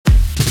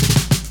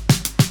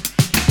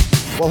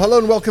Well, hello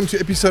and welcome to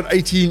episode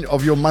 18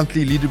 of your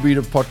monthly Leader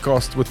Breeder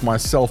podcast with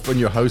myself and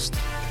your host,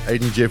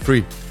 Aidan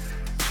Jeffrey.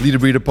 Leader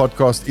Breeder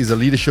podcast is a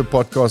leadership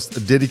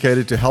podcast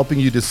dedicated to helping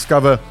you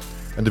discover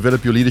and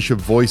develop your leadership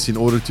voice in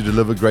order to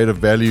deliver greater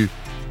value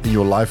in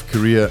your life,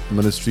 career,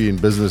 ministry, and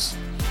business.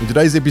 In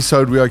today's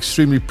episode, we are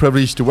extremely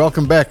privileged to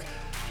welcome back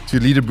to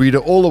Leader Breeder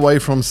all the way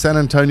from San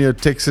Antonio,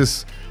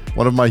 Texas,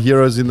 one of my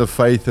heroes in the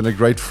faith and a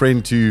great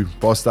friend to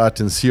Pastor Art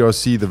and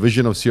CRC, the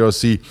vision of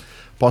CRC,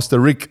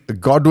 Pastor Rick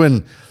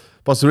Godwin.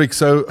 Pastor Rick,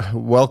 so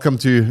welcome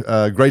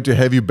to, great to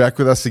have you back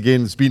with us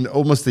again. It's been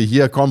almost a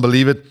year, I can't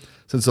believe it,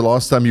 since the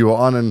last time you were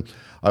on, and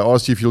I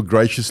asked you if you'll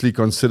graciously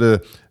consider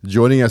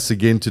joining us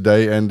again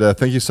today, and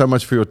thank you so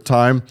much for your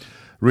time.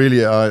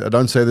 Really, I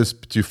don't say this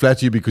to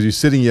flatter you because you're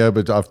sitting here,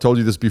 but I've told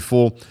you this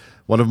before,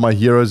 one of my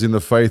heroes in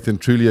the faith and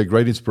truly a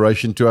great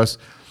inspiration to us.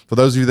 For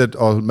those of you that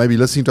are maybe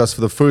listening to us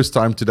for the first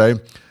time today,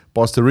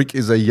 Pastor Rick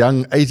is a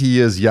young, 80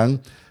 years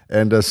young,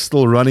 and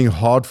still running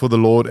hard for the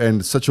Lord,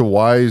 and such a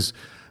wise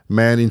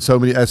man in so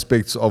many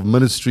aspects of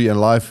ministry and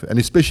life, and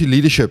especially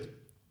leadership.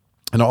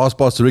 And I asked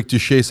Pastor Rick to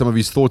share some of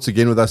his thoughts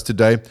again with us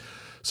today.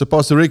 So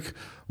Pastor Rick,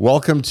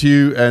 welcome to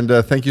you, and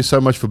thank you so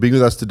much for being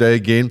with us today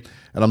again.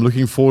 And I'm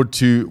looking forward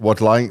to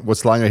what's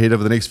lying ahead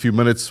over the next few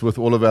minutes with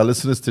all of our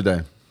listeners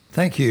today.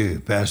 Thank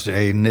you, Pastor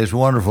Aidan. It's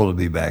wonderful to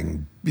be back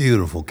in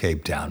beautiful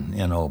Cape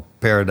Town,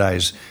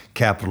 paradise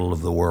capital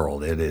of the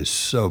world. It is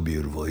so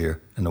beautiful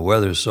here, and the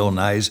weather is so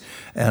nice,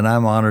 and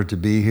I'm honored to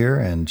be here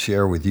and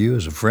share with you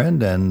as a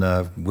friend and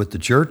with the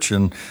church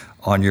and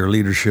on your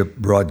leadership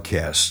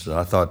broadcast.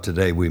 I thought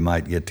today we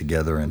might get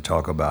together and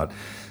talk about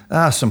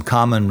some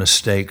common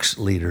mistakes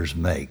leaders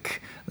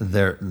make.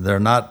 They're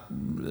not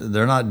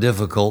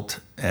difficult,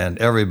 and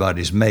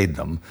everybody's made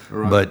them,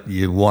 right. But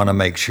you want to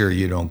make sure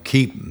you don't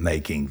keep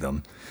making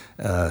them.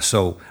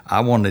 So I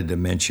wanted to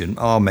mention,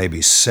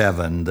 maybe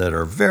 7 that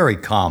are very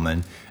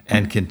common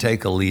and can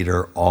take a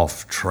leader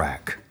off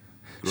track.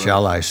 Right.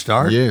 Shall I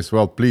start? Yes,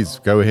 well, please,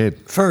 go ahead.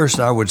 First,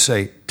 I would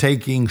say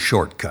taking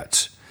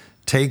shortcuts.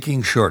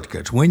 Taking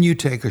shortcuts. When you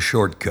take a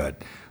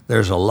shortcut,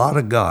 there's a lot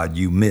of God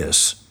you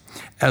miss.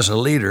 As a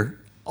leader,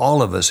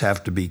 all of us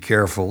have to be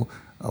careful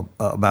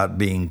about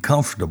being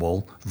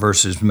comfortable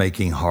versus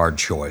making hard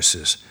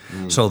choices.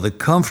 So the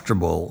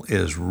comfortable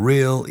is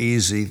real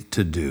easy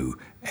to do.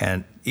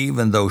 And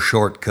even though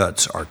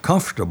shortcuts are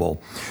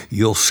comfortable,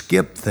 you'll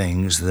skip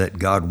things that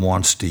God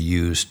wants to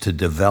use to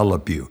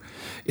develop you.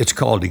 It's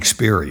called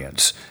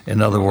experience.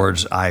 In other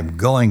words, I'm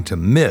going to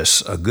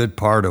miss a good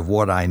part of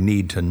what I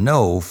need to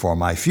know for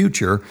my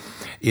future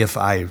if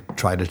I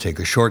try to take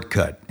a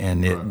shortcut.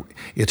 And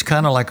it's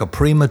kind of like a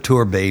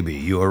premature baby.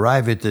 You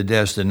arrive at the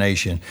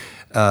destination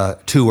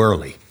too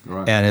early.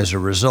 Right. And as a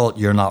result,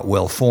 you're not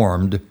well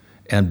formed,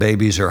 and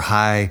babies are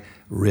high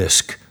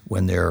risk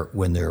when they're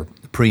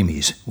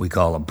preemies. We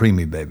call them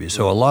preemie babies.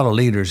 So a lot of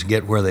leaders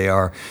get where they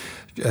are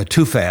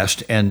too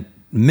fast and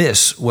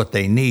miss what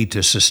they need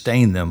to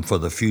sustain them for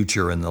the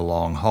future in the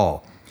long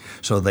haul.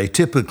 So they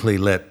typically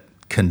let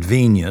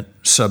convenient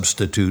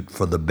substitute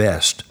for the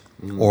best,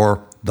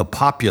 or the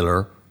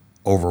popular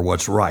over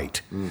what's right.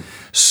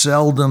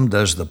 Seldom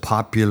does the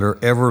popular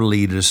ever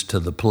lead us to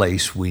the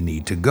place we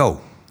need to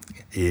go.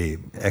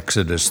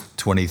 Exodus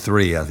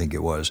 23, I think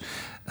it was,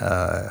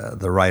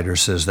 the writer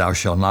says, "Thou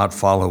shalt not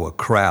follow a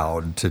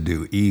crowd to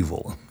do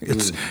evil."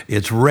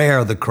 It's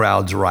rare the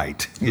crowd's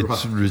right.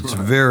 It's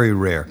very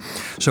rare.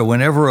 So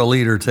whenever a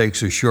leader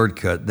takes a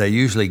shortcut, they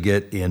usually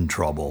get in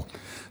trouble.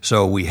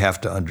 So we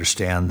have to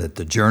understand that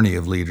the journey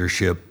of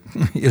leadership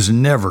is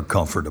never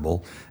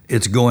comfortable.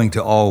 It's going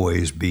to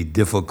always be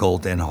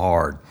difficult and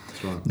hard.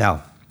 Right.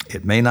 Now,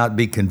 it may not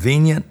be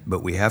convenient,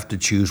 but we have to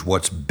choose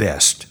what's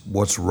best,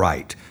 what's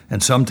right.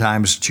 And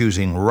sometimes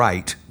choosing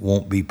right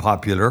won't be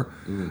popular,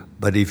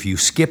 but if you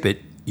skip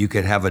it, you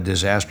could have a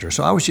disaster.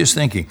 So I was just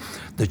thinking,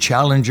 the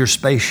Challenger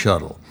space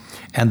shuttle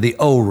and the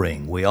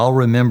O-ring, we all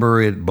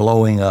remember it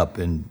blowing up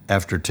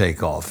after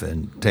takeoff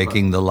and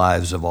taking the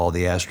lives of all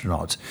the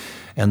astronauts.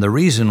 And the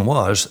reason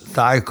was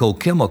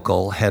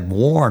Thiochemical had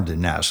warned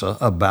NASA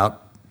about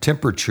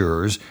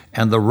temperatures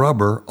and the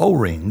rubber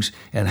O-rings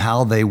and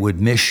how they would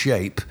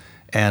misshape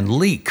and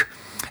leak.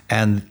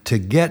 And to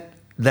get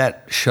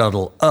that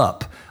shuttle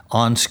up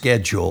on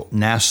schedule,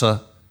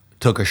 NASA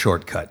took a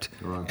shortcut.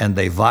 Right. And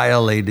they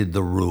violated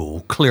the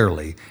rule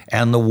clearly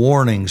and the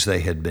warnings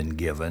they had been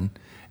given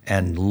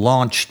and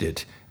launched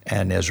it,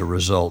 and as a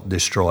result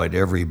destroyed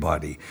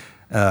everybody.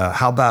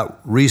 How about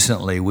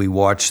recently we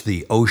watched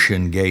the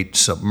Ocean Gate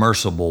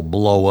submersible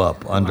blow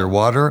up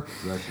underwater?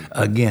 Exactly.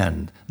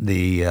 Again,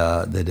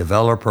 the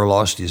developer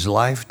lost his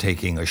life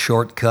taking a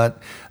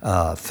shortcut,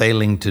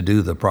 failing to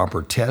do the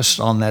proper tests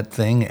on that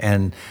thing,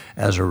 and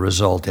as a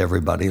result,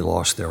 everybody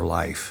lost their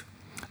life.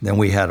 Then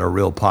we had a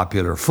real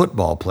popular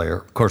football player.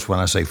 Of course, when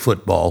I say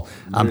football,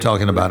 I'm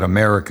talking about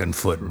American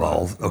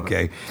football,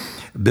 okay?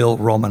 Bill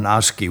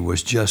Romanowski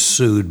was just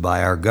sued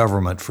by our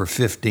government for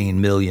 $15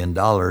 million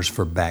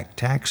for back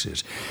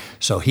taxes.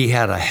 So he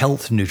had a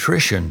health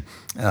nutrition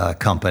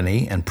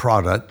company and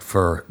product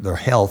for their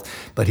health,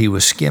 but he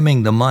was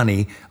skimming the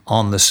money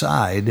on the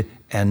side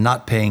and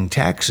not paying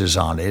taxes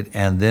on it.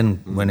 And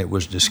then when it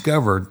was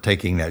discovered,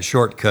 taking that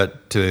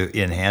shortcut to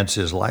enhance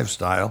his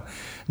lifestyle,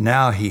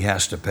 now he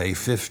has to pay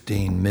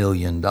 $15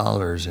 million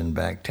in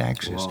back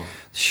taxes. Wow.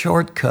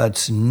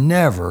 Shortcuts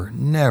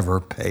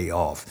never pay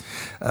off.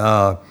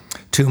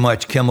 Too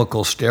much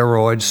chemical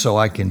steroids so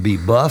I can be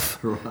buff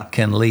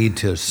can lead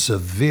to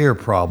severe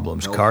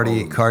problems,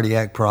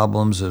 cardiac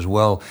problems, as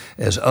well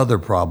as other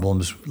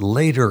problems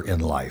later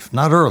in life,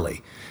 not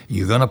early.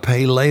 You're going to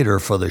pay later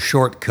for the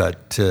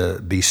shortcut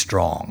to be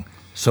strong.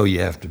 So you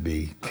have to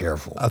be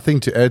careful. I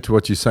think to add to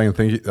what you're saying,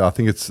 I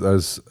think it's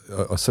those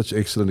are such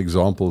excellent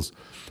examples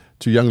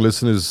to young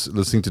listeners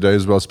listening today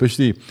as well.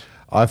 Especially,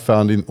 I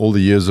found in all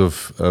the years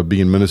of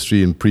being in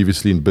ministry and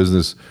previously in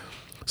business,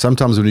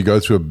 sometimes when you go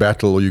through a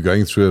battle or you're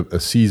going through a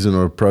season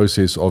or a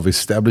process of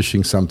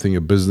establishing something,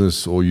 a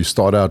business, or you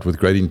start out with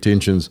great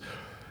intentions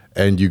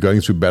and you're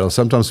going through battle,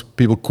 sometimes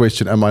people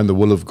question, am I in the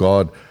will of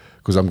God?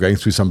 Because I'm going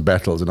through some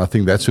battles. And I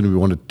think that's when we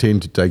want to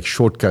tend to take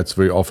shortcuts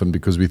very often,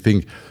 because we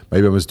think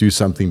maybe I must do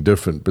something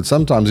different. But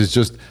sometimes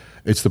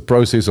it's the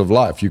process of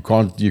life. You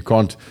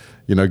can't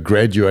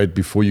graduate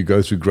before you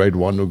go through grade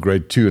 1 or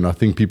grade 2. And I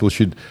think people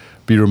should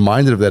be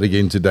reminded of that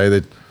again today,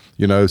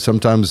 that,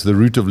 sometimes the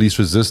route of least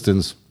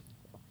resistance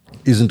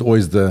isn't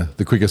always the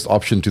quickest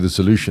option to the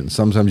solution.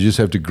 Sometimes you just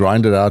have to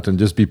grind it out and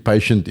just be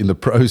patient in the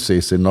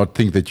process and not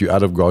think that you're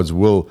out of God's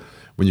will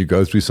when you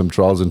go through some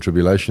trials and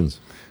tribulations.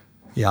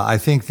 Yeah, I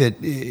think that,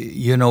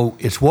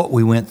 it's what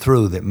we went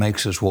through that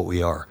makes us what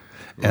we are.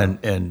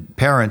 And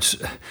parents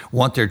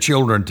want their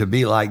children to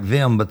be like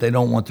them, but they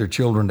don't want their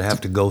children to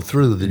have to go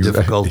through the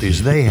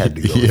difficulties they had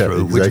to go through,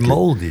 exactly. which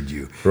molded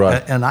you.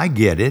 Right. And I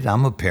get it.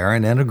 I'm a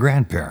parent and a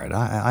grandparent.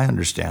 I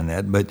understand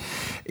that. But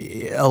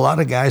a lot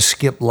of guys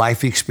skip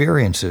life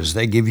experiences.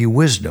 They give you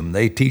wisdom.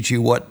 They teach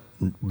you what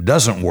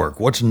doesn't work,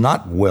 what's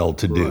not well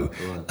to do,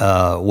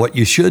 what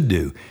you should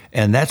do.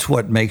 And that's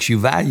what makes you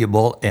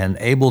valuable and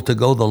able to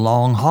go the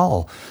long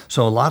haul.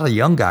 So a lot of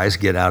young guys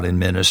get out in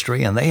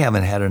ministry and they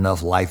haven't had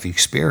enough life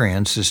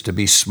experiences to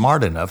be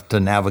smart enough to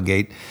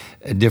navigate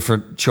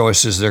different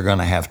choices they're going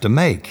to have to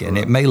make. And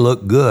it may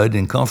look good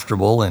and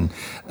comfortable and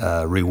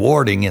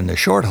rewarding in the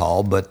short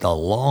haul, but the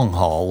long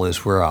haul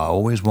is where I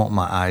always want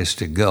my eyes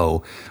to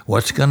go.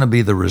 What's going to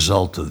be the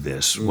result of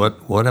this?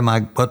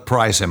 What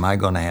price am I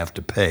going to have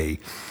to pay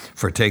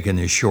for taking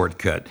this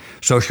shortcut?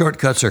 So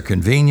shortcuts are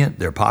convenient,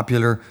 they're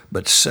popular,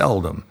 but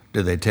seldom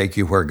do they take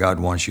you where God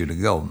wants you to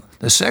go.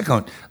 The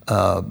second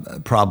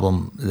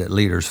problem that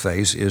leaders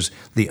face is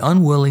the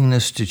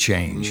unwillingness to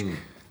change.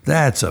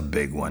 That's a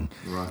big one.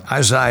 Right.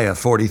 Isaiah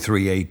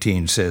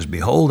 43:18 says,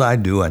 "Behold, I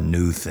do a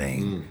new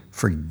thing.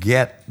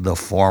 Forget the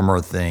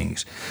former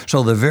things."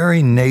 So the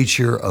very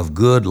nature of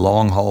good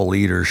long-haul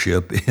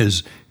leadership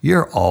is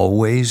you're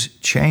always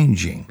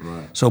changing.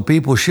 Right. So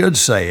people should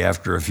say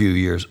after a few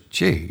years,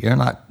 "Gee, you're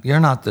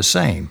not the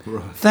same."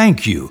 Right.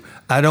 Thank you.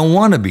 I don't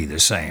want to be the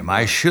same.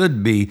 I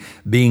should be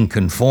being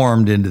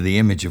conformed into the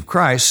image of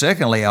Christ.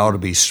 Secondly, I ought to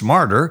be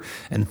smarter.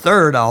 And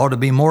third, I ought to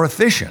be more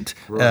efficient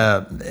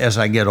as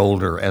I get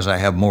older, as I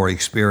have more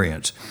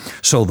experience.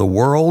 So the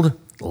world,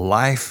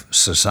 life,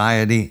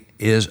 society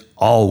is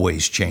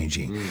always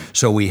changing.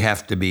 So we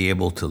have to be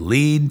able to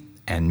lead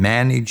and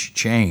manage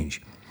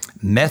change.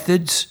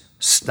 Methods,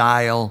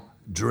 style,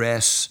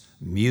 dress,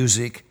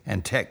 music,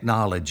 and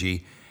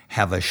technology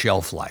have a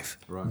shelf life.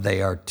 Right.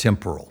 They are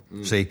temporal.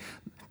 See,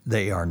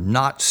 they are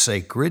not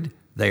sacred.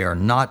 They are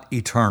not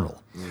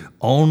eternal.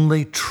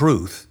 Only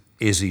truth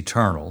is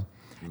eternal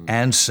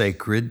and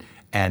sacred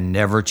and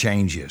never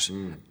changes.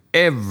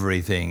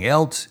 Everything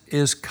else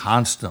is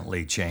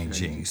constantly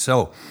changing.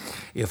 So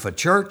if a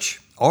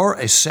church or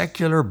a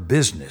secular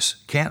business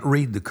can't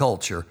read the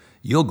culture,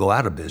 you'll go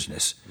out of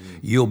business.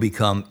 You'll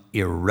become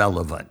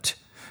irrelevant.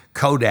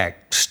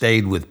 Kodak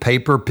stayed with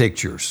paper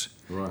pictures,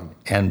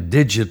 and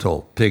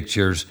digital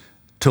pictures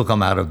took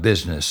them out of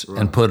business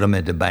and put them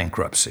into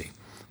bankruptcy.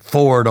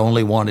 Ford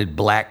only wanted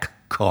black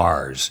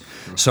cars.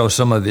 So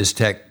some of his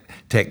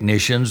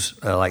technicians,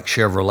 like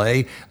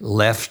Chevrolet,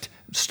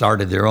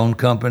 started their own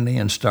company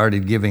and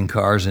started giving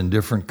cars in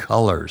different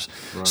colors.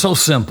 Right. So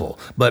simple,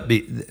 but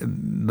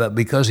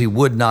because he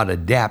would not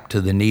adapt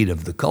to the need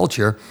of the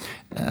culture,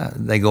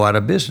 they go out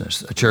of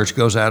business. A church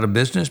goes out of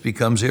business,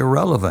 becomes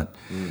irrelevant.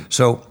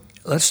 So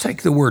let's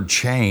take the word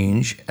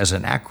change as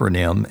an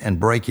acronym and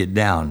break it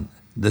down.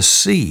 The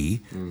C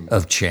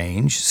of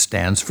change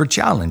stands for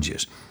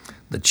challenges.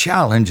 The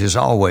challenge is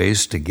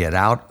always to get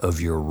out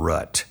of your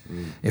rut.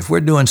 If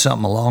we're doing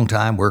something a long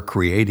time, we're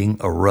creating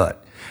a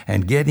rut.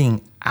 And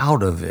getting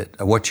out of it,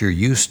 what you're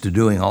used to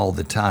doing all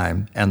the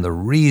time, and the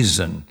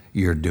reason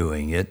you're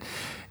doing it,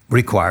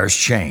 requires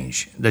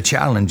change. The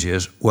challenge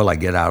is, will I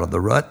get out of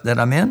the rut that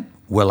I'm in?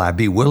 Will I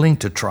be willing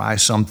to try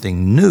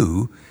something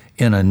new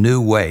in a new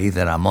way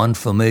that I'm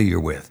unfamiliar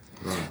with?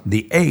 Right.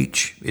 The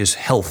H is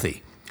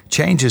healthy.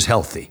 Change is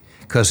healthy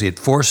because it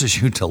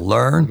forces you to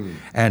learn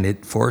and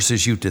it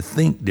forces you to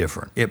think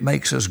different. It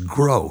makes us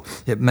grow.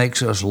 It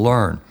makes us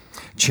learn.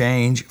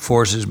 Change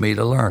forces me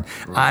to learn.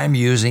 Right. I'm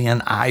using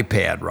an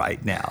iPad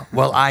right now.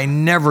 Well, I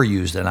never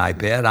used an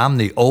iPad. I'm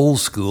the old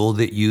school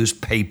that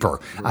used paper.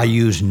 Right. I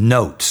use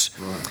notes.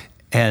 Right.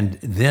 And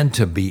then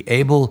to be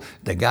able,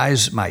 the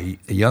guys, my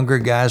younger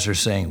guys are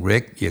saying,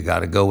 Rick, you got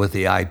to go with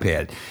the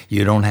iPad.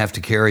 You don't have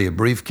to carry a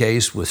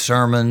briefcase with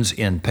sermons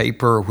in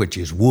paper, which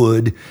is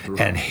wood,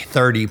 and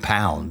 30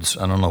 pounds.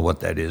 I don't know what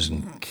that is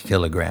in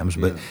kilograms,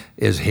 but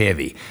is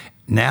heavy.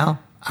 Now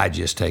I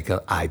just take an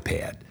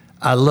iPad.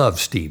 I love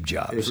Steve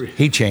Jobs.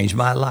 He changed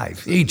my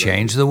life. He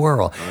changed the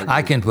world.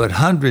 I can put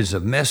hundreds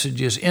of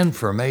messages,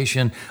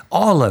 information,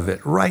 all of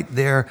it right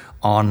there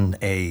on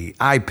a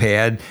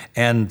iPad.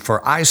 And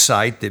for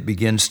eyesight that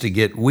begins to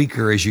get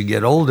weaker as you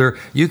get older,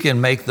 you can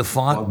make the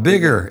font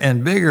bigger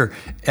and bigger.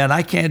 And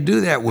I can't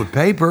do that with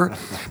paper.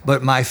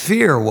 But my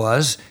fear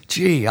was,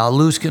 gee, I'll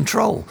lose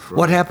control. Right.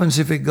 What happens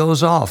if it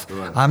goes off?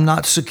 Right. I'm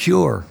not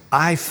secure.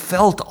 I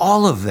felt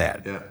all of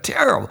that. Yeah.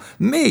 Terrible.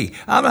 Me,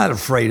 I'm not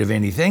afraid of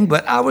anything,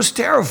 but I was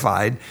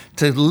terrified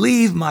to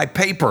leave my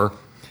paper,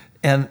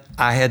 and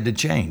I had to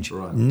change.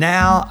 Right.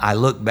 Now I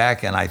look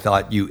back and I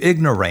thought, you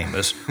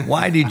ignoramus,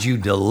 why did you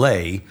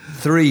delay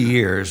 3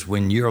 years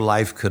when your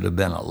life could have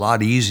been a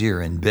lot easier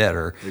and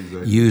better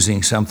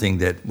using something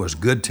that was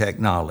good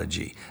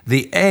technology?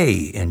 The A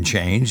in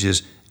change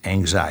is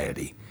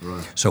anxiety.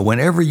 Right. So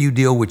whenever you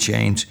deal with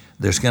change,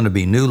 there's going to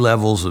be new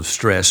levels of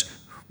stress.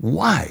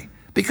 Why?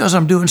 Because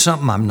I'm doing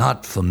something I'm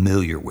not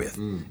familiar with.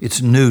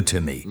 It's new to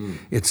me.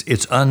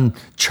 It's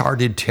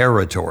uncharted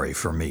territory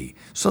for me.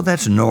 So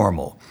that's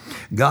normal.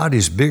 God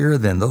is bigger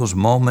than those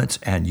moments,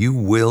 and you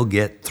will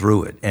get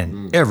through it.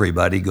 And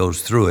everybody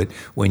goes through it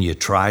when you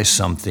try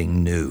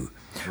something new.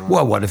 Right.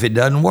 Well, what if it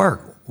doesn't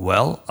work?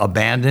 Well,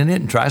 abandon it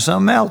and try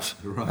something else.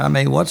 Right. I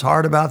mean, what's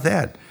hard about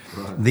that?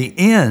 Right. The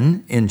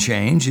N in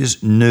change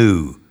is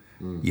new.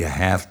 You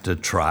have to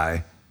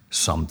try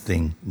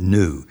something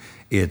new.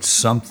 It's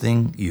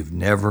something you've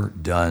never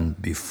done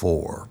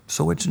before,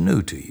 so it's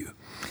new to you.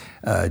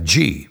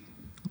 G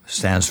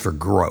stands for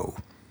grow.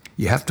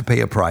 You have to pay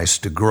a price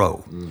to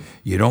grow.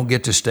 You don't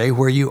get to stay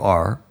where you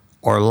are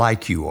or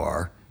like you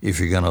are if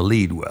you're going to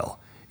lead well.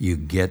 You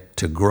get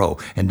to grow.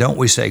 And don't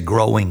we say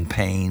growing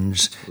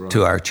pains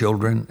to our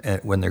children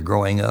when they're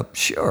growing up?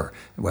 Sure.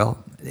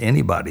 Well,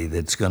 anybody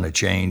that's going to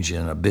change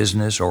in a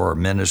business or a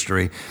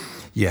ministry,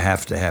 you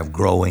have to have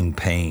growing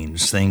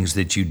pains. Things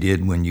that you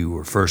did when you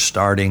were first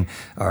starting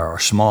are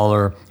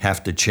smaller,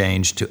 have to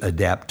change to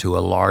adapt to a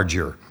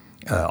larger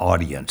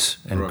audience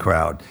and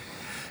crowd.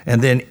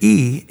 And then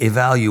E,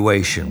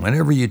 evaluation.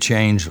 Whenever you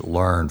change,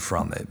 learn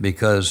from it,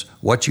 because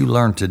what you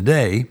learn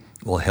today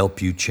will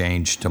help you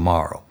change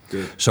tomorrow.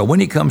 Good. So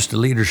when it comes to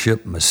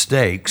leadership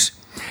mistakes,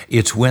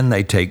 it's when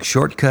they take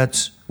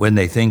shortcuts, when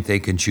they think they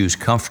can choose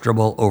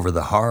comfortable over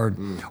the hard,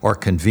 or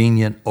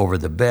convenient over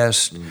the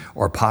best,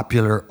 or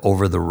popular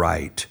over the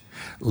right.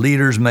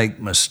 Leaders make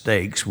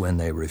mistakes when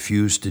they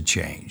refuse to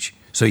change.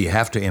 So you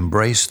have to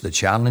embrace the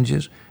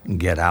challenges and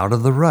get out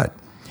of the rut.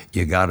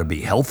 You got to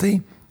be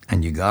healthy,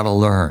 and you got to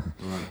learn.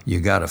 Right. You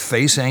got to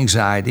face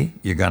anxiety.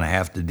 You're going to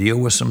have to deal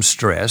with some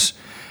stress,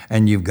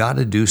 and you've got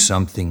to do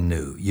something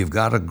new. You've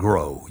got to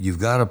grow. You've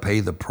got to pay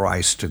the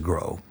price to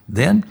grow.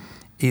 Then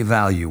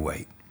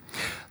evaluate.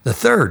 The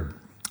third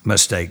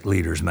mistake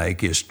leaders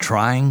make is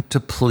trying to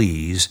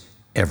please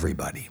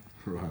everybody.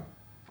 Right.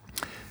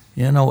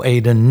 You know,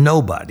 Aiden,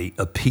 nobody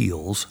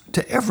appeals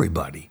to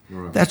everybody.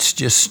 Right. That's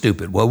just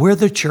stupid. Well, we're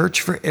the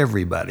church for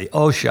everybody.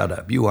 Oh, shut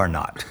up. You are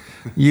not.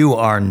 You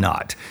are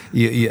not.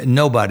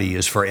 Nobody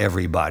is for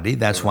everybody.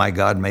 That's why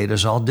God made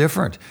us all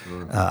different.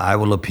 I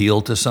will appeal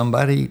to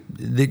somebody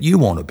that you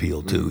won't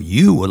appeal to.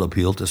 You will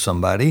appeal to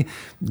somebody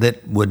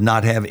that would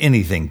not have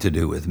anything to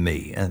do with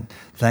me. And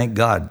thank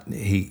God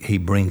he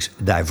brings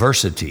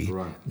diversity,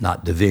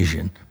 not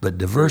division, but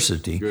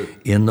diversity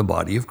in the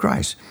body of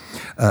Christ.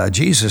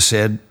 Jesus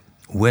said,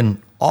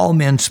 when all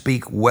men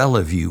speak well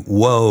of you,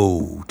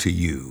 woe to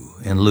you,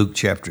 in Luke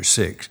chapter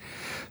 6.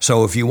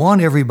 So if you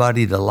want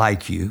everybody to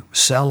like you,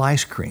 sell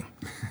ice cream.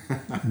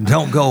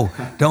 Don't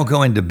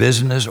go into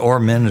business or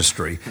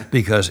ministry,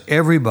 because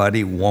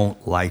everybody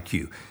won't like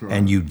you. Right.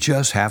 And you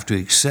just have to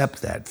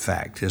accept that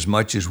fact, as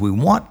much as we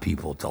want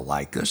people to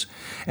like us.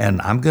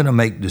 And I'm going to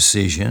make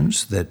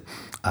decisions that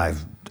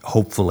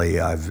hopefully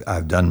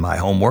I've done my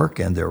homework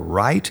and they're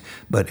right,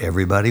 but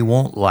everybody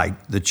won't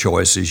like the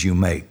choices you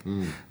make.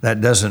 That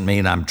doesn't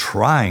mean I'm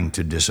trying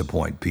to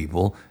disappoint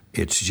people.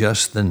 It's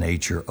just the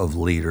nature of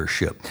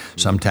leadership.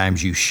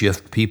 Sometimes you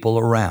shift people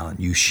around,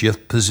 you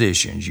shift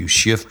positions, you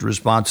shift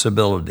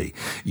responsibility,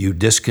 you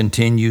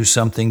discontinue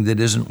something that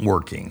isn't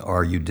working,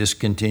 or you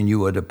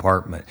discontinue a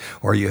department,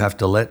 or you have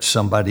to let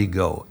somebody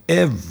go.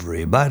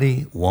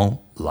 Everybody won't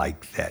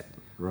like that.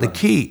 Right. The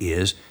key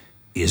is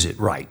it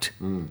right?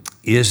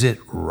 Is it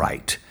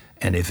right?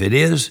 And if it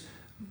is,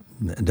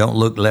 don't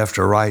look left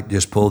or right,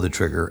 just pull the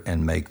trigger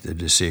and make the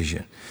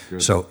decision.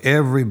 Good. So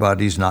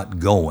everybody's not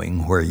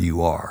going where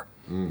you are.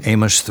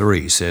 Amos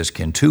 3 says,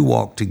 can two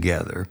walk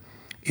together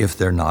if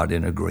they're not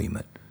in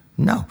agreement?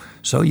 No.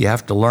 So you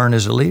have to learn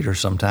as a leader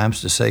sometimes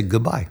to say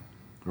goodbye.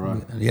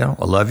 Right.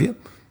 I love you.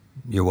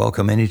 You're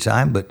welcome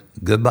anytime, but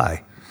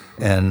goodbye.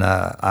 And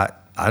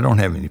I don't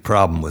have any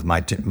problem with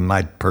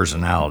my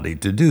personality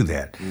to do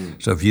that.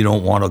 So if you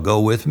don't want to go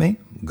with me,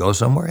 go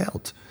somewhere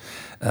else.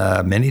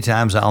 Many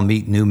times I'll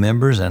meet new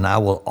members, and I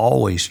will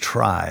always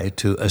try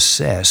to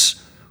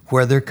assess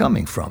where they're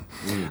coming from.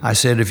 I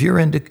said, if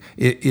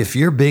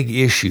your big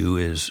issue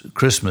is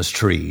Christmas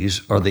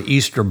trees or the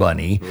Easter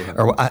bunny,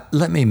 or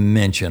let me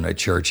mention a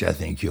church I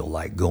think you'll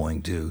like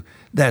going to.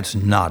 That's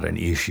not an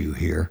issue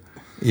here.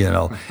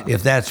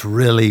 If that's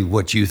really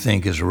what you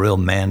think is a real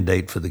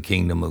mandate for the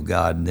kingdom of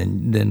God,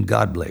 then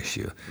God bless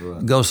you.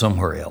 Right. Go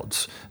somewhere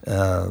else.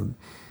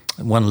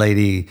 One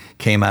lady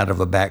came out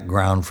of a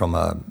background from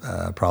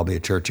probably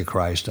a Church of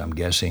Christ, I'm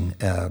guessing.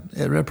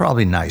 They're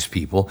probably nice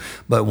people,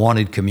 but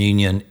wanted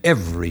communion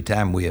every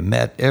time we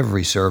met,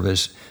 every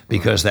service,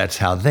 because that's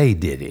how they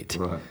did it.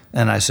 Right.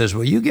 And I says,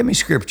 well, you give me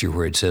scripture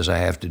where it says I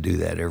have to do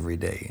that every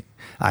day.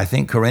 I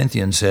think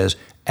Corinthians says,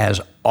 as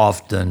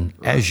often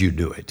as you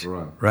do it,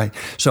 right?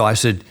 So I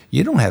said,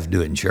 you don't have to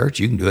do it in church.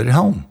 You can do it at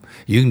home.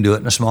 You can do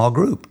it in a small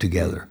group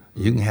together.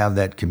 You can have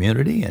that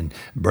community and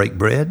break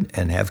bread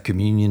and have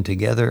communion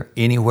together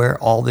anywhere,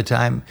 all the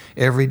time,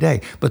 every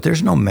day. But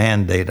there's no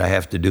mandate I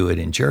have to do it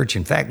in church.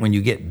 In fact, when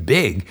you get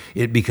big,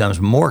 it becomes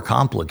more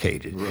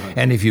complicated. Right.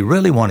 And if you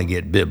really want to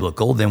get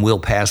biblical, then we'll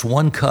pass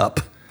one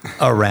cup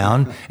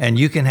around, and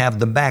you can have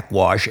the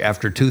backwash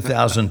after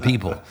 2,000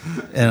 people.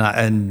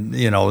 And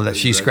that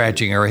she's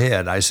scratching her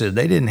head. I said,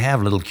 they didn't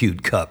have little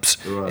cute cups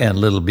and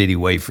little bitty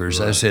wafers.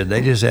 I said,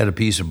 they just had a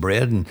piece of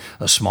bread and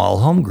a small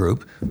home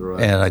group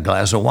and a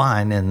glass of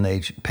wine, and they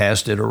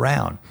passed it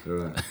around.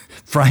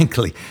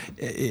 Frankly,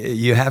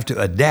 you have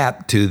to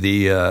adapt to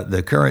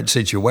the current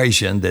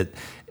situation that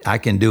I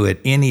can do it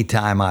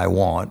anytime I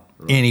want,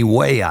 any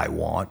way I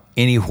want,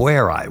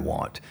 anywhere I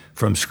want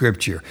from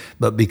Scripture.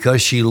 But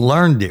because she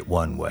learned it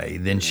one way,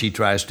 then she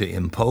tries to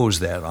impose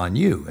that on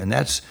you. And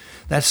that's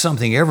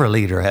something every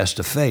leader has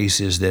to face,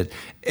 is that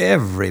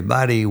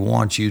everybody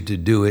wants you to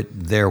do it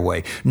their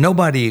way.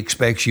 Nobody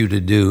expects you to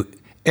do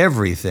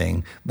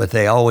everything, but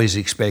they always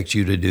expect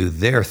you to do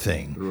their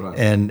thing. Right.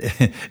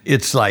 And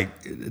it's like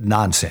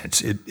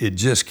nonsense. It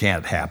just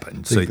can't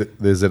happen.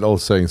 There's that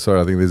old saying,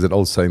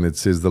 that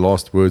says the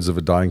last words of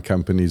a dying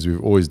company is,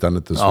 we've always done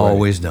it this way.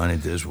 Always done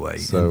it this way.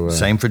 So,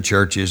 same for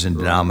churches and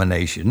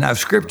denominations. Now, if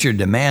Scripture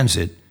demands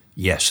it,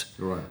 yes.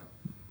 Right.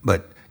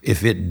 But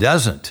if it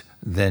doesn't,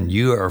 then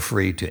you are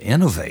free to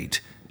innovate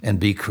and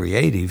be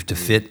creative to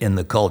fit in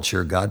the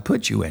culture God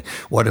put you in.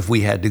 What if we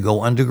had to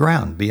go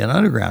underground, be an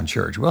underground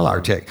church? Well,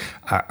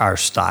 our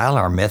style,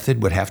 our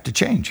method would have to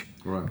change.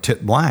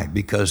 Right. Why?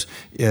 Because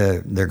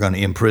they're going to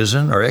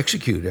imprison or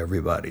execute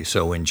everybody.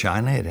 So in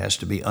China, it has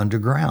to be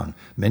underground.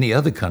 Many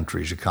other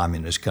countries are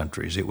communist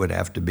countries. It would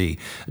have to be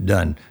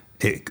done.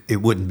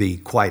 It wouldn't be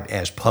quite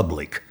as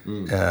public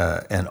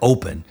and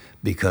open,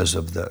 because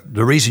of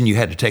the reason you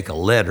had to take a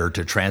letter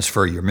to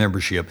transfer your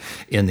membership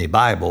in the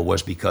Bible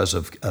was because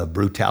of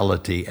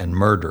brutality and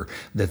murder,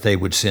 that they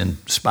would send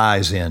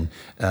spies in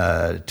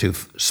to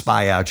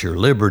spy out your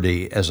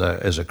liberty as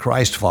a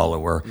Christ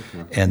follower,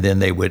 and then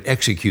they would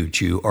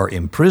execute you or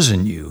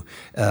imprison you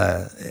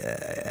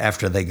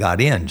after they got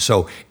in.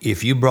 So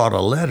if you brought a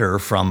letter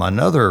from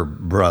another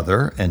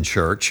brother and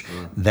church,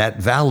 that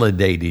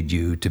validated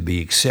you to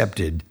be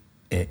accepted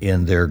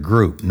in their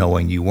group,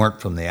 knowing you weren't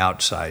from the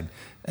outside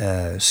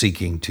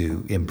seeking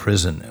to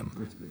imprison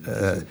them.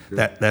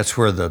 That's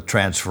where the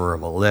transfer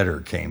of a letter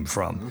came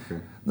from.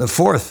 Okay. The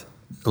fourth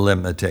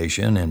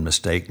limitation and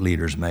mistake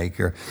leaders make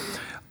are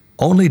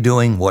only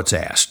doing what's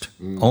asked,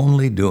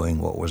 only doing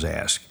what was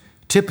asked.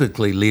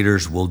 Typically,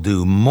 leaders will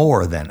do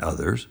more than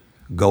others,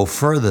 go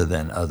further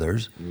than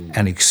others,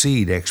 and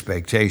exceed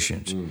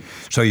expectations.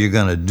 So you're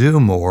going to do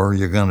more,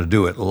 you're going to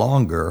do it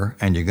longer,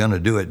 and you're going to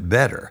do it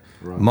better.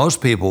 Right.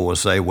 Most people will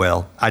say,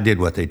 well, I did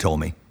what they told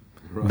me.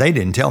 Right. They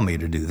didn't tell me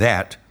to do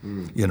that.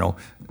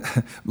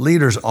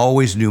 Leaders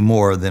always do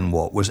more than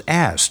what was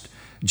asked.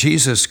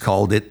 Jesus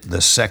called it the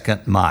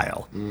second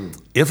mile.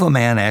 If a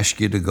man asks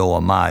you to go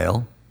a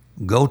mile,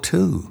 go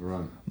 2.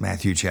 Right.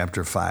 Matthew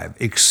chapter 5.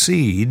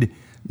 Exceed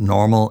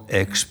normal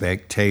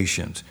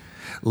expectations.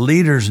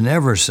 Leaders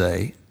never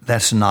say,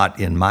 that's not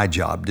in my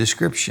job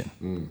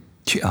description.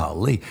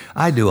 Golly,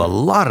 I do a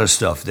lot of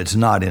stuff that's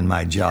not in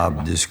my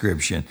job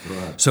description.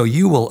 Right. So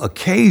you will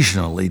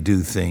occasionally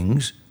do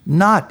things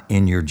not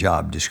in your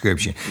job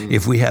description.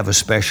 If we have a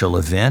special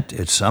event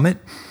at Summit,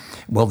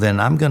 well, then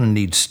I'm going to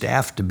need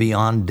staff to be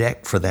on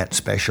deck for that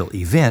special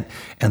event,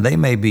 and they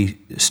may be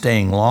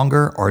staying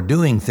longer or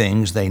doing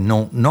things they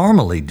don't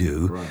normally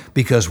do,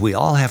 because we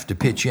all have to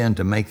pitch in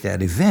to make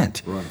that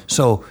event. Right.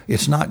 So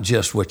it's not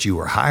just what you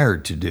were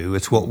hired to do,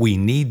 it's what we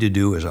need to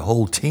do as a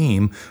whole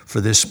team for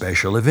this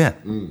special event.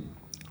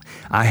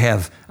 I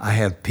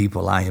have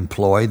people I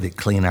employ that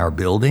clean our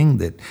building,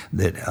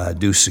 that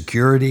do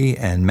security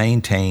and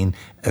maintain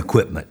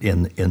equipment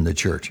in the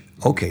church.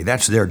 Okay,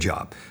 that's their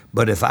job.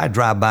 But if I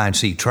drive by and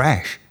see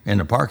trash in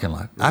the parking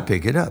lot, I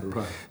pick it up.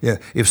 Right. Yeah,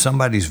 if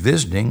somebody's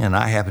visiting and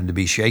I happen to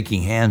be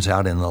shaking hands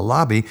out in the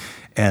lobby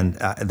and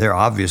they're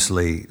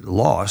obviously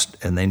lost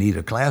and they need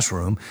a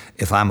classroom,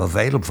 if I'm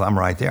available, if I'm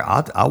right there,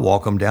 I'll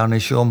walk them down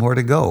and show them where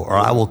to go, or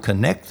I will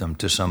connect them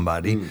to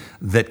somebody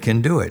that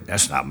can do it.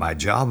 That's not my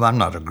job. I'm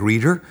not a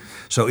greeter.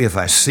 So if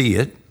I see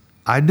it,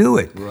 I do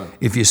it. Right.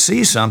 If you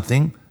see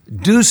something,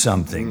 do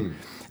something.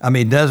 I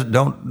mean,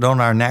 don't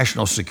our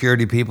national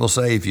security people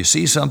say, if you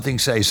see something,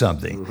 say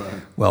something? Right.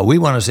 Well, we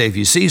want to say, if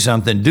you see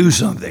something, do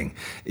something.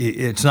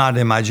 It's not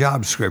in my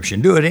job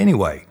description. Do it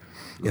anyway.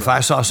 Right. If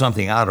I saw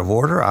something out of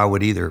order, I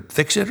would either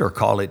fix it or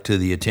call it to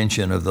the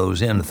attention of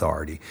those in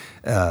authority.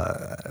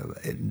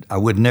 I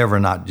would never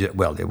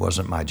well, it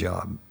wasn't my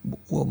job.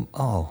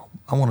 Well,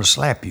 I want to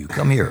slap you.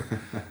 Come here.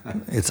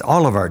 It's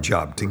all of our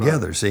job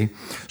together, right. See?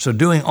 So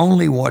doing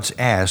only what's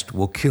asked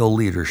will kill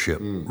leadership.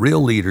 Real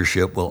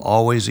leadership will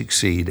always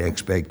exceed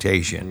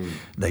expectation.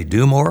 They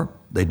do more,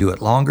 they do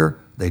it longer,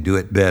 they do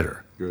it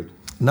better. Good.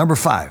 Number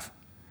 5,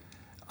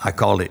 I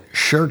call it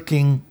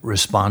shirking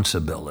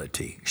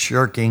responsibility.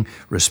 Shirking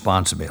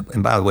responsibility.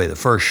 And by the way, the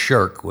first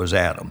shirk was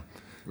Adam.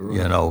 Right.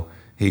 You know,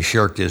 he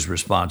shirked his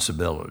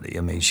responsibility.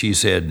 I mean, she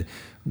said,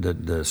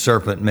 the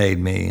serpent made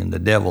me, and the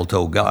devil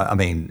told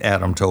God,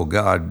 Adam told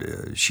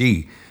God,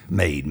 she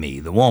made me,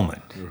 the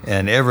woman.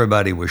 And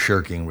everybody was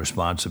shirking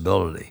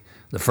responsibility.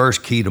 The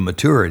first key to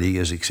maturity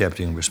is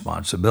accepting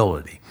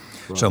responsibility.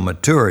 Right. So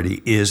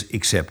maturity is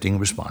accepting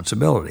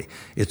responsibility.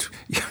 It's,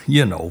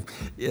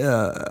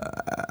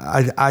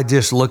 I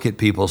just look at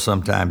people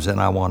sometimes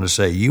and I want to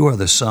say, you are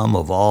the sum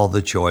of all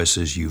the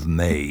choices you've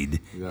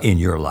made in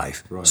your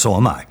life. Right. So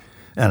am I.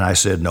 And I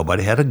said,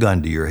 nobody had a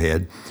gun to your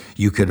head.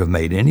 You could have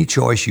made any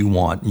choice you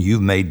want, and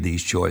you've made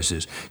these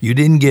choices. You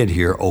didn't get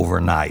here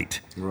overnight.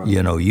 Right.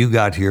 You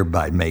got here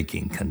by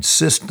making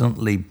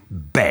consistently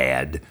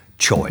bad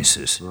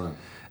choices. Right.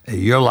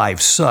 Your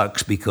life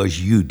sucks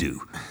because you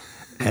do.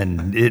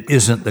 And it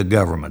isn't the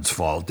government's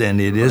fault,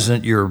 and it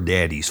isn't your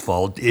daddy's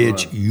fault.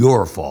 It's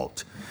your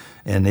fault.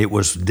 And it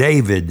was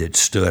David that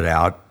stood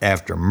out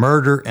after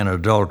murder and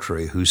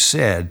adultery who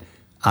said,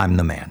 I'm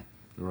the man.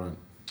 Right.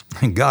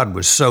 And God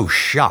was so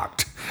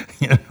shocked.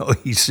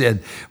 He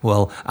said,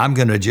 well, I'm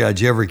going to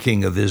judge every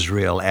king of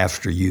Israel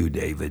after you,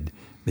 David,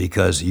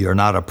 because you're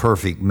not a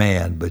perfect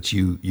man, but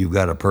you've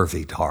got a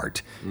perfect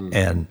heart.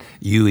 And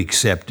you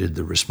accepted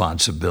the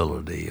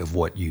responsibility of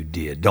what you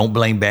did. Don't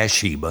blame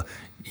Bathsheba.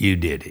 You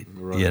did it,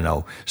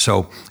 right.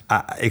 So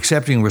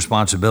accepting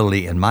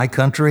responsibility in my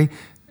country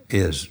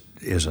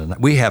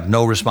we have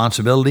no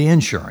responsibility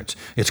insurance.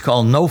 It's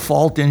called no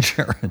fault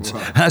insurance.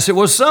 Right. I said,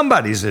 well,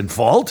 somebody's at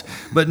fault,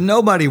 but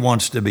nobody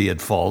wants to be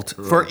at fault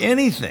for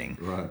anything,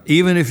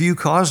 even if you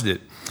caused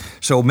it.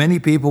 So many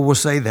people will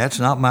say, that's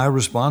not my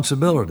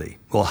responsibility.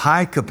 Well,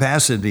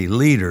 high-capacity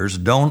leaders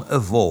don't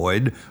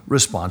avoid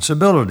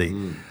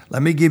responsibility.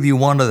 Let me give you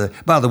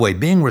by the way,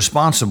 being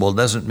responsible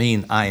doesn't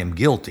mean I am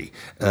guilty.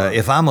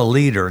 If I'm a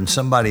leader and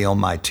somebody on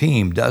my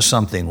team does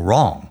something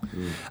wrong,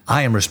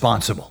 I am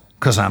responsible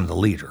because I'm the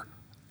leader.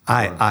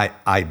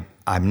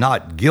 I'm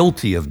not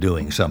guilty of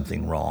doing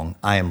something wrong.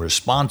 I am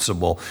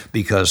responsible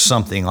because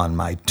something on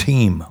my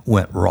team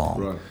went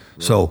wrong. Right.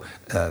 So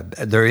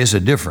there is a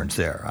difference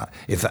there.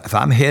 If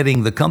I'm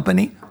heading the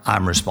company,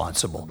 I'm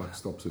responsible.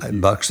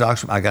 Buck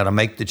stops. I got to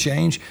make the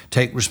change,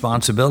 take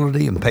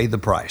responsibility, and pay the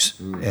price.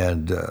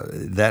 And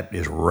that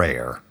is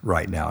rare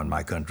right now in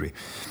my country.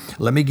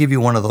 Let me give you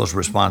one of those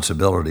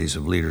responsibilities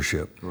of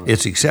leadership. Right.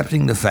 It's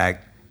accepting the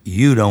fact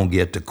you don't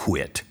get to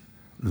quit.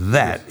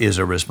 That is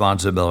a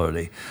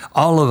responsibility.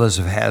 All of us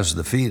has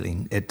the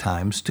feeling at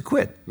times to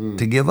quit,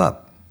 to give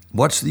up.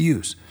 What's the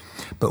use?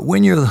 But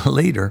when you're the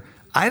leader,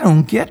 I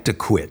don't get to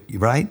quit,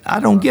 right? I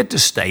don't get to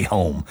stay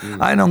home.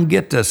 I don't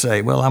get to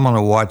say, well, I'm going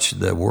to watch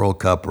the World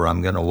Cup, or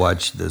I'm going to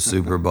watch the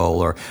Super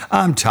Bowl, or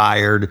I'm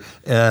tired.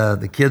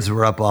 The kids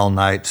were up all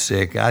night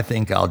sick. I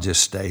think I'll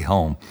just stay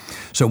home.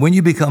 So when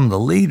you become the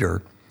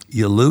leader,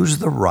 you lose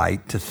the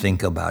right to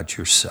think about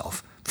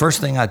yourself.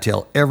 First thing I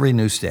tell every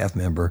new staff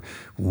member,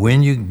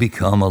 when you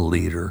become a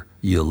leader,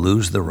 you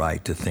lose the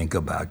right to think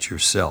about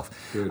yourself.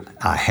 Good.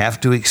 I have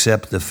to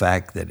accept the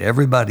fact that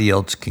everybody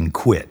else can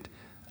quit.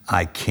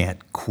 I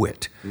can't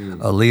quit.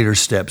 A leader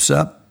steps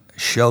up,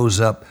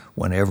 shows up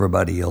when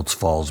everybody else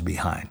falls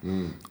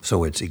behind.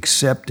 So it's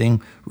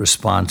accepting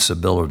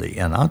responsibility.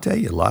 And I'll tell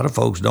you, a lot of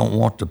folks don't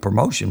want the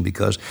promotion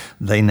because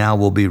they now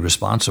will be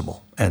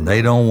responsible, and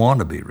they don't want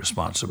to be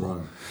responsible.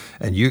 Right.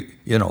 And you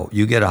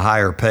get a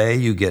higher pay,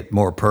 you get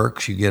more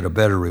perks, you get a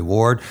better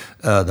reward,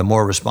 the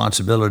more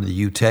responsibility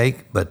you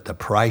take, but the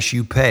price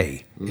you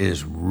pay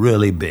is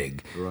really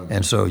big. Right.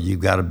 And so you've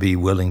got to be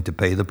willing to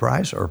pay the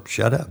price or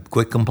shut up,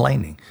 quit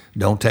complaining.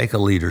 Don't take a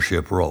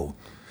leadership role.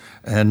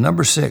 And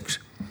number 6,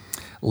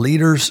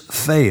 leaders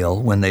fail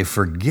when they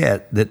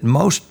forget that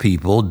most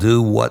people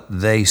do what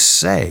they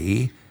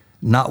say,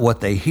 not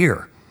what they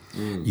hear.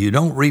 You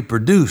don't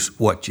reproduce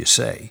what you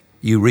say,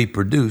 you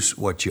reproduce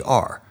what you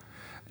are.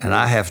 And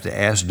I have to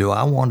ask, do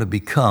I want to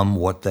become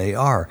what they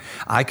are?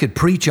 I could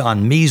preach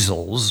on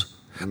measles,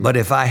 but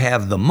if I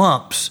have the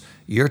mumps,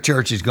 Your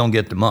church is going to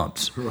get the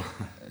mumps,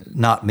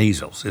 not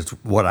measles. It's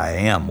what I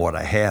am, what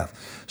I have.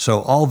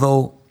 So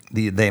although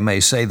they may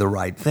say the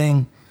right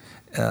thing,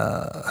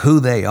 who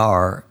they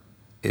are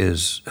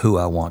is who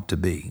I want to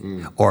be,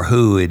 or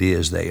who it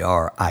is they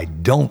are I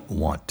don't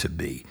want to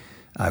be.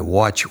 I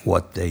watch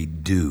what they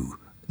do,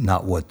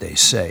 not what they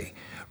say.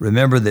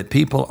 Remember that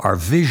people are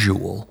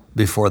visual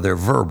before they're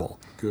verbal.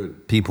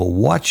 Good. People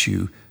watch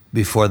you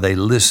before they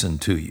listen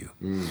to you.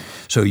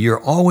 So you're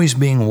always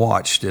being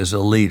watched as a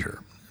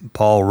leader.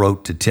 Paul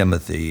wrote to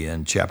Timothy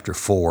in chapter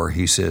 4,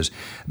 he says,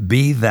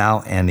 be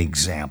thou an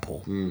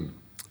example.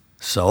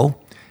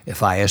 So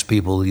if I ask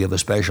people to give a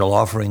special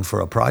offering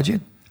for a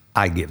project,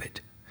 I give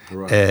it.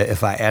 Right.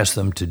 If I ask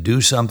them to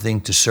do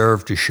something, to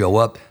serve, to show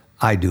up,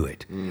 I do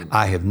it.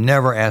 I have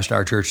never asked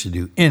our church to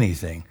do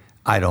anything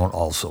I don't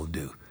also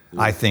do.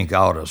 I think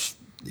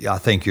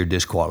you're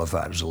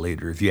disqualified as a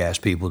leader if you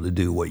ask people to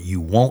do what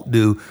you won't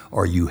do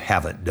or you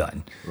haven't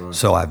done. Right.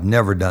 So I've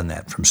never done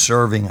that. From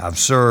serving, I've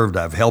served,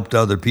 I've helped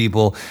other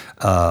people,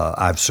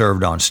 I've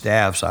served on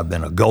staffs, I've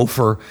been a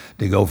gopher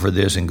to go for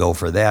this and go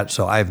for that.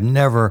 So I've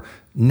never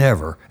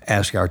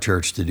asked our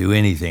church to do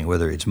anything,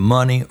 whether it's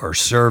money or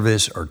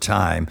service or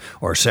time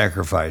or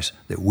sacrifice,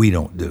 that we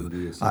don't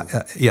do.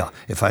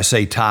 If I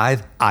say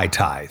tithe, I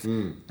tithe.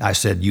 I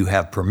said you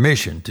have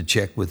permission to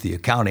check with the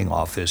accounting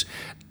office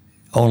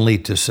only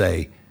to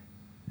say,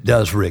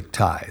 does Rick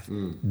tithe?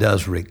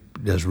 Does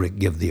Rick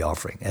give the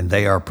offering? And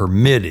they are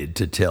permitted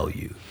to tell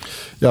you.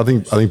 Yeah, I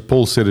think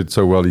Paul said it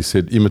so well. He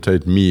said,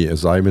 imitate me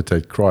as I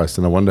imitate Christ.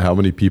 And I wonder how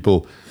many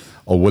people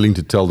are willing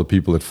to tell the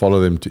people that follow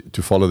them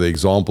to follow the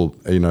example,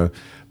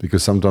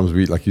 because sometimes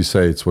we, like you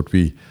say, it's what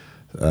we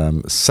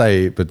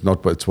say, but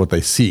it's what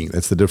they're seeing.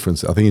 That's the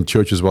difference. I think in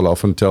church as well, I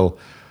often tell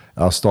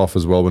our staff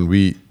as well,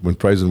 when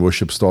praise and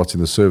worship starts in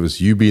the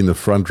service, you be in the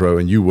front row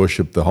and you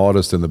worship the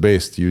hardest and the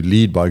best. You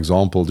lead by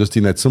example, just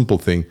in that simple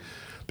thing,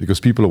 because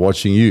people are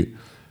watching you.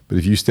 But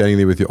if you're standing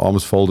there with your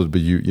arms folded,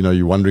 but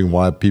you're wondering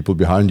why people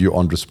behind you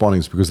aren't responding,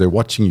 it's because they're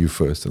watching you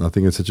first. And I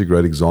think it's such a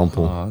great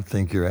example. I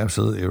think you're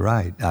absolutely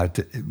right.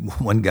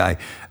 One guy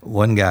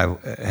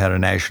had a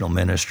national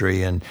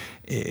ministry, and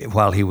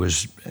while he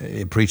was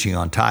preaching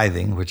on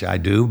tithing, which I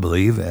do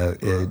believe,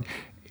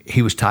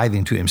 he was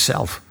tithing to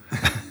himself.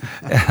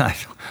 And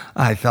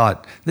I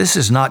thought, this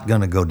is not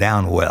going to go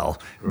down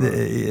well.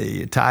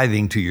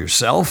 Tithing to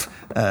yourself,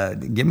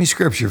 give me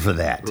scripture for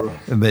that.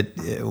 But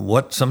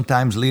what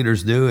sometimes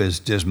leaders do is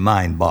just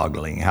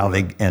mind-boggling. How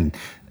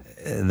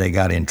they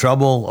got in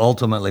trouble,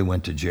 ultimately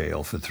went to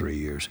jail for 3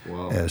 years.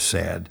 Wow.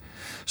 Sad.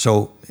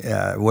 So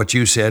what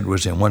you said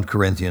was in 1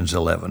 Corinthians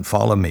 11,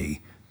 follow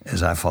me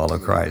as I follow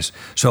Christ.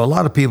 So a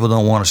lot of people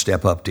don't want to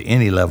step up to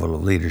any level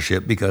of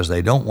leadership because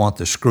they don't want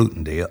the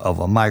scrutiny of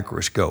a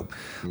microscope.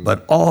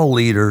 But all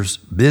leaders,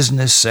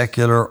 business,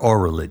 secular, or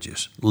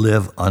religious,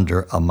 live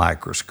under a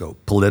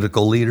microscope.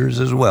 Political leaders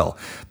as well.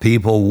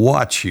 People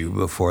watch you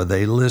before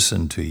they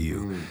listen to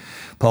you.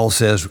 Paul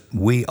says,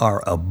 we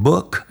are a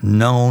book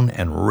known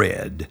and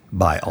read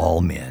by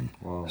all men.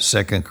 Wow.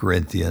 2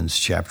 Corinthians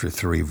chapter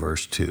 3,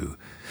 verse 2.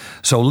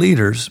 So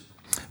leaders,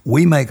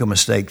 we make a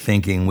mistake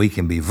thinking we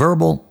can be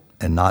verbal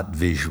and not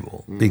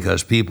visual,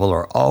 because people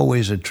are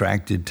always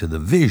attracted to the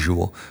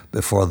visual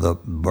before the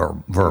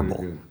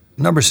verbal.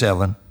 Number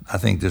 7, I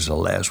think this is the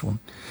last one,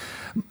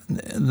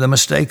 the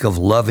mistake of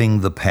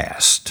loving the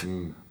past.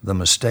 The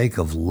mistake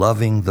of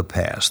loving the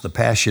past. The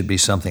past should be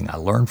something I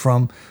learn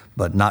from,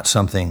 but not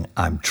something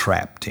I'm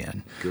trapped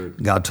in.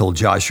 Good. God told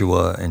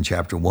Joshua in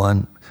chapter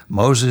 1,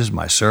 Moses,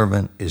 my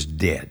servant, is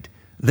dead.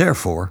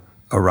 Therefore,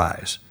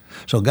 arise.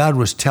 So God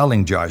was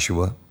telling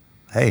Joshua,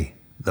 hey,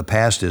 the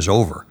past is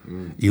over.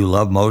 You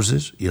love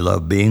Moses, you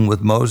love being with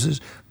Moses,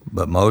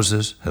 but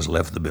Moses has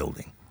left the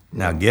building.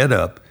 Now get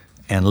up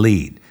and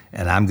lead.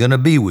 And I'm going to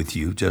be with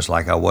you just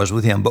like I was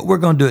with him, but we're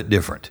going to do it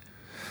different.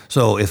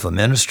 So if a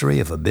ministry,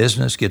 if a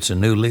business gets a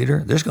new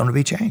leader, there's going to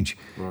be change.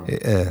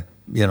 Right.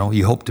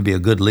 You hope to be a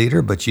good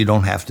leader, but you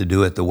don't have to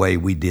do it the way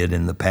we did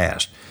in the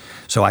past.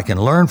 So I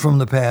can learn from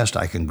the past,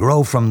 I can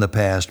grow from the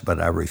past, but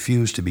I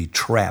refuse to be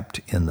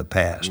trapped in the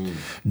past.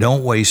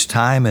 Don't waste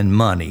time and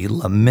money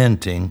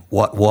lamenting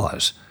what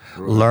was.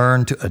 Right.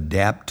 Learn to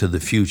adapt to the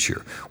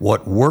future.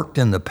 What worked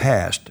in the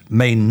past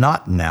may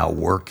not now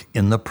work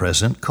in the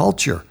present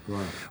culture.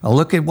 Right. Now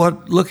look at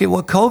what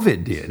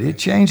COVID did. It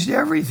changed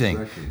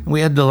everything. Exactly.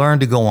 We had to learn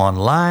to go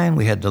online.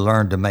 We had to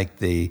learn to make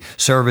the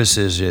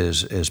services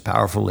as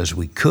powerful as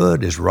we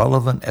could, as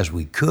relevant as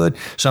we could,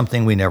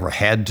 something we never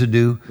had to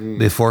do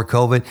before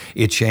COVID.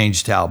 It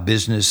changed how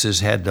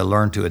businesses had to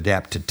learn to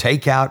adapt to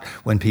takeout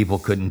when people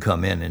couldn't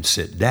come in and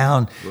sit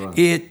down. Right.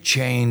 It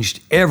changed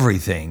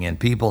everything, and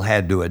people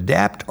had to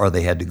adapt or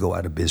they had to go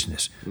out of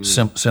business.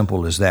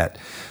 Simple as that.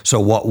 So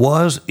what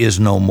was is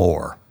no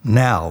more.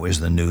 Now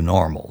is the new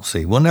normal.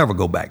 See, we'll never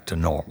go back to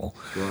normal.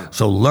 Right.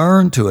 So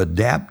learn to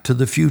adapt to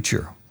the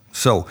future.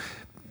 So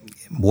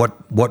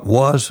what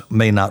was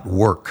may not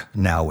work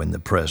now in the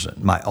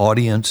present. My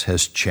audience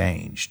has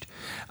changed.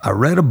 I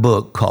read a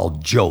book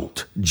called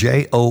Jolt,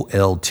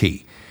 Jolt.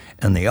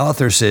 And the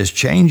author says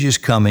change is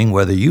coming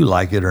whether you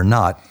like it or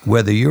not,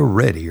 whether you're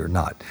ready or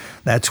not.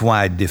 That's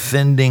why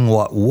defending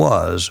what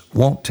was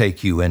won't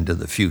take you into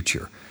the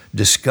future.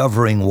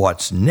 Discovering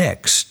what's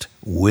next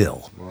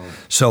will. Wow.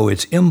 So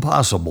it's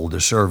impossible to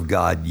serve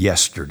God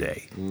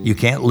yesterday. You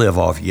can't live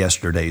off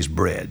yesterday's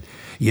bread.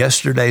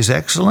 Yesterday's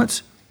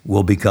excellence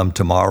will become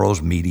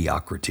tomorrow's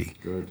mediocrity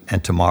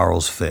and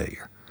tomorrow's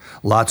failure.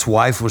 Lot's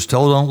wife was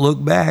told, don't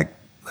look back.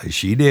 But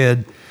she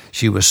did.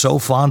 She was so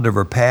fond of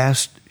her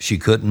past, she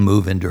couldn't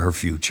move into her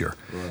future.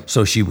 Right.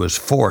 So she was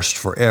forced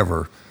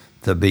forever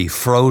to be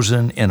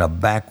frozen in a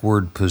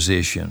backward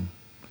position.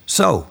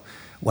 So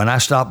when I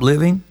stop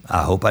living,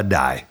 I hope I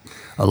die.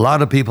 A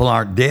lot of people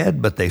aren't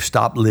dead, but they've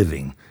stopped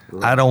living.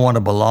 Right. I don't want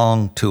to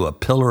belong to a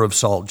pillar of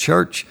salt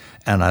church,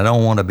 and I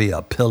don't want to be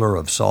a pillar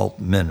of salt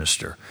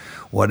minister.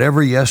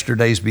 Whatever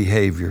yesterday's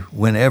behavior,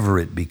 whenever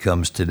it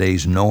becomes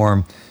today's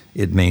norm,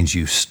 it means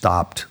you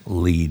stopped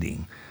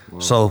leading. Wow.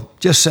 So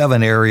just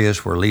 7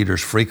 areas where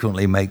leaders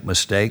frequently make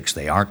mistakes.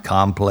 They aren't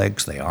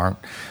complex. They aren't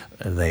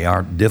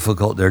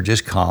difficult. They're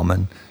just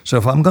common. So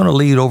if I'm going to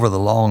lead over the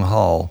long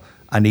haul,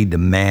 I need to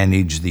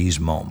manage these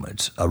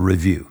moments. A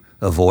review.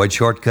 Avoid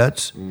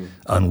shortcuts,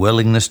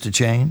 unwillingness to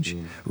change,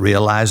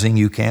 realizing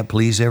you can't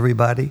please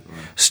everybody,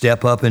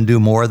 step up and do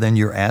more than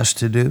you're asked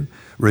to do,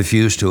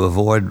 refuse to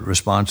avoid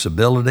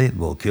responsibility, it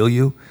will kill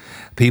you,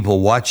 people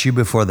watch you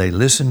before they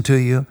listen to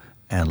you,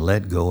 and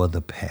let go of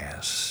the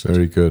past.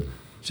 Very good.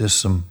 Just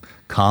some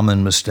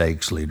common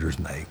mistakes leaders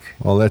make.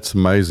 Well, that's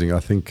amazing. I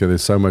think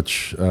there's so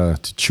much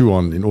to chew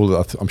on in all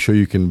that. I'm sure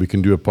we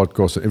can do a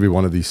podcast on every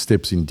one of these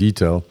steps in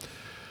detail.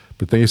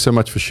 But thank you so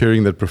much for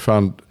sharing that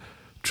profound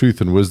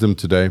truth and wisdom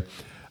today.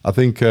 I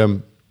think,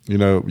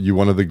 you're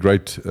one of the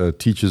great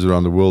teachers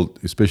around the world,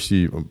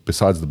 especially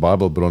besides the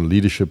Bible, but on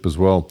leadership as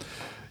well.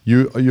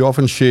 You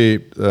often share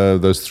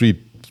those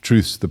 3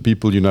 truths, the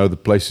people you know, the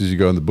places you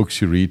go, and the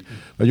books you read.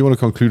 Now you want to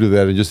conclude with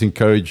that and just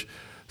encourage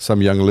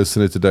some young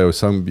listener today or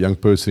some young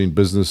person in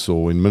business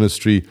or in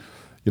ministry,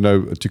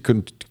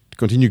 to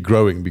continue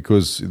growing,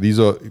 because these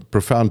are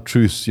profound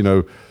truths,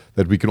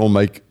 that we can all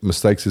make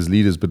mistakes as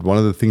leaders. But one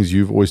of the things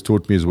you've always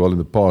taught me as well in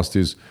the past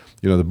is,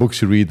 the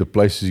books you read, the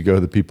places you go,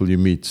 the people you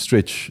meet,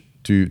 stretch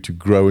to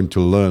grow and to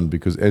learn,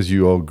 because as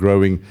you are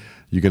growing,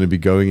 you're going to be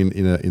going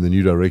in a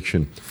new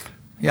direction.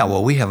 Yeah,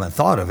 well, we haven't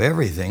thought of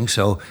everything.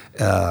 So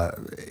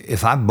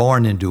if I'm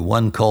born into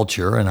one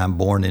culture and I'm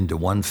born into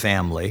one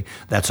family,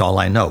 that's all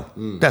I know.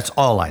 That's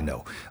all I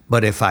know.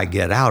 But if I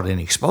get out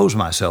and expose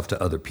myself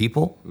to other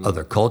people,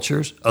 other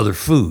cultures, other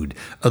food,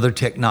 other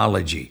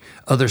technology,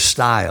 other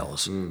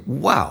styles,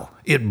 wow,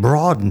 it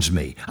broadens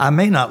me. I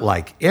may not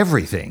like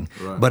everything,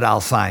 but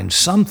I'll find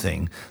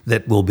something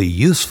that will be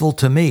useful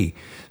to me.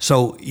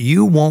 So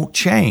you won't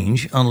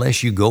change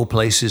unless you go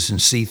places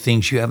and see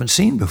things you haven't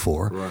seen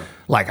before. Right.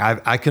 Like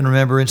I can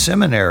remember in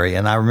seminary,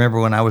 and I remember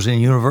when I was in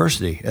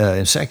university,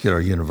 in secular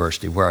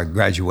university, where I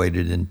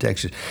graduated in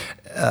Texas.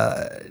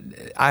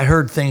 I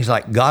heard things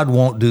like, God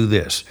won't do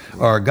this,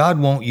 or God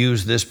won't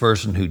use this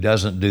person who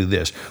doesn't do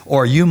this,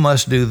 or you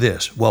must do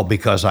this. Well,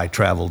 because I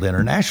traveled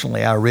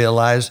internationally, I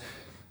realized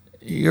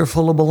you're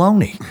full of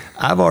baloney.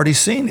 I've already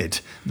seen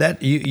it.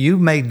 That you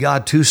made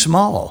God too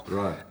small.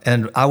 Right.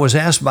 And I was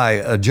asked by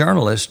a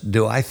journalist,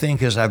 do I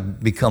think as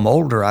I've become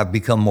older, I've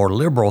become more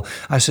liberal?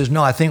 I says,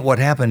 no, I think what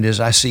happened is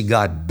I see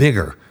God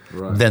bigger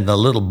than the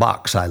little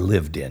box I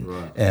lived in.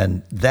 Right.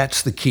 And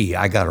that's the key.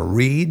 I got to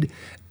read.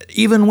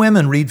 Even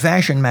women read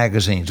fashion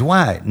magazines.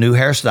 Why? New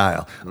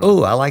hairstyle. Right.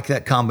 Oh, I like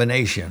that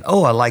combination.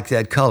 Oh, I like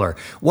that color.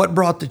 What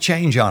brought the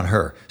change on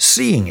her?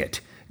 Seeing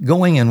it,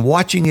 going and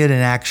watching it in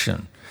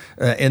action.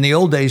 In the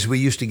old days, we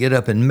used to get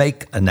up and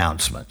make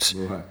announcements.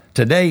 Right.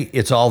 Today,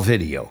 it's all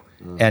video.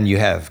 And you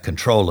have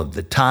control of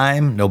the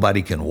time.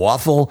 Nobody can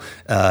waffle.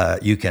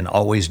 You can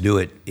always do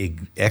it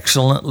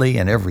excellently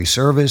in every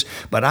service.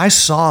 But I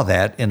saw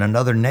that in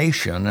another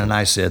nation, and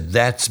I said,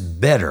 that's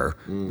better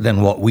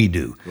than what we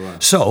do.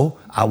 Right. So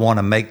I want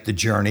to make the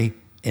journey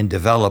in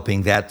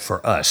developing that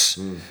for us.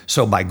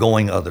 So by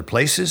going other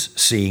places,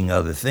 seeing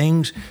other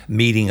things,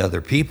 meeting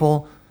other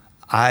people,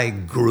 I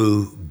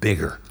grew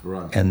bigger.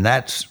 Right. And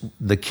that's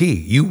the key.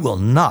 You will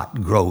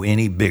not grow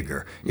any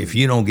bigger if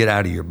you don't get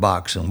out of your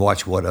box and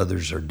watch what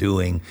others are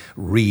doing,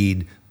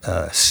 read,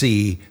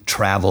 see,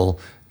 travel.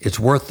 It's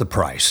worth the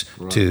price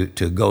to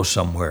go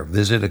somewhere,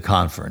 visit a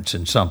conference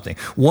and something.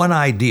 One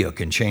idea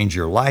can change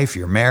your life,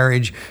 your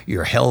marriage,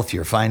 your health,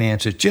 your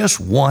finances. Just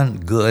one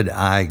good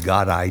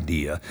God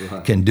idea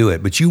can do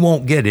it. But you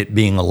won't get it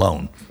being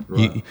alone.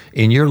 Right.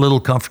 In your little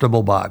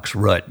comfortable box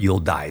rut, you'll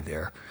die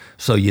there.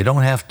 So you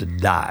don't have to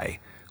die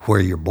where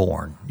you're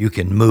born. You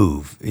can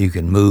move. You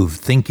can move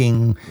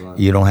thinking. Right.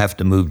 You don't have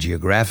to move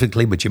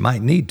geographically, but you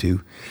might need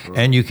to. Right.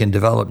 And you can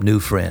develop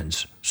new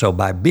friends. So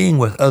by being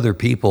with other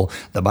people,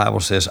 the Bible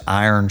says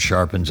iron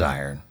sharpens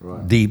iron.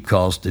 Right. Deep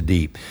calls to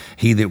deep.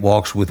 He that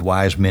walks with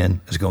wise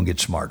men is going to get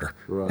smarter.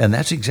 Right. And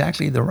that's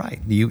exactly the right.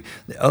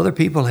 Other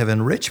people have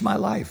enriched my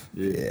life,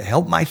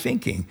 helped my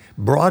thinking,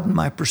 broadened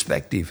my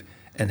perspective,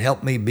 and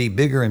helped me be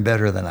bigger and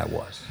better than I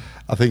was.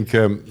 I think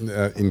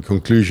in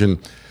conclusion,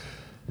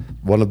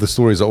 One of the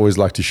stories I always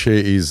like to share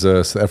is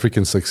a South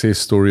African success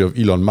story of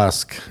Elon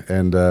Musk.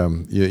 And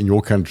in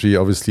your country,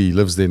 obviously, he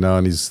lives there now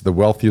and he's the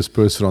wealthiest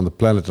person on the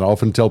planet. And I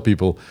often tell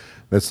people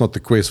that's not the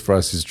quest for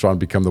us, is to try and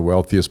become the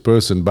wealthiest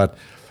person. But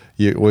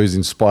he always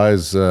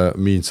inspires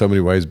me in so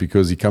many ways,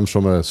 because he comes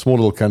from a small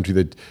little country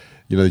that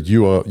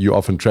you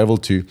often travel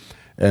to.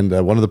 And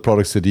one of the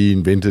products that he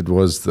invented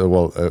was,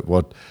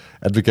 what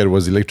advocated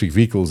was electric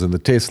vehicles and the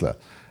Tesla.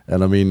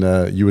 And I mean,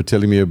 you were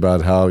telling me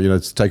about how,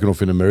 it's taken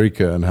off in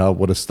America and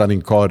what a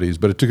stunning car it is.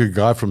 But it took a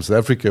guy from South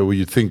Africa where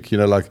you think,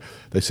 like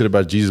they said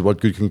about Jesus, what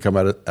good can come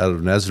out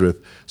of Nazareth?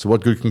 So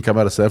what good can come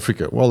out of South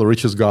Africa? Well, the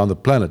richest guy on the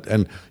planet.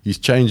 And he's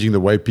changing the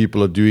way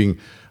people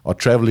are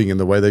traveling and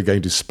the way they're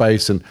going to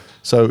space. And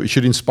so it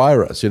should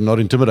inspire us, not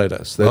intimidate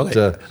us.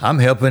 I'm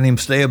helping him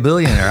stay a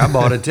billionaire. I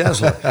bought a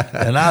Tesla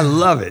and I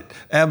love it.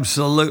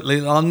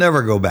 Absolutely. I'll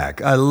never go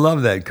back. I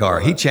love that car.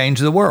 Right. He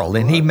changed the world,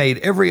 and he made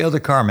every other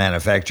car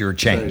manufacturer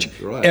change.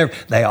 Right.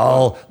 They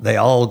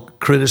all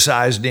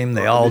criticized him.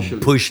 They all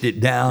pushed it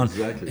down.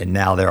 Exactly. And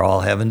now they're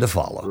all having to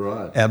follow.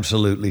 Right.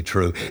 Absolutely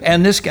true.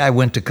 And this guy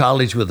went to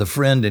college with a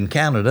friend in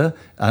Canada.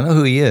 I know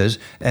who he is.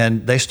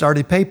 And they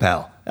started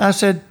PayPal. And I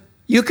said,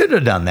 you could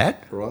have done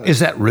that. Right. Is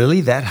that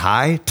really that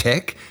high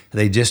tech?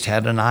 They just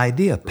had an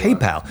idea,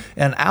 PayPal. Right.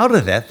 And out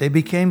of that, they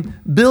became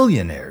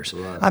billionaires.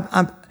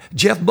 Right.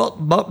 Jeff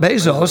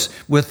Bezos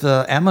with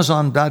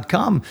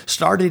Amazon.com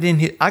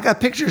started I got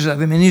pictures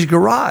of him in his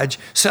garage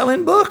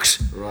selling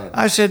books. Right.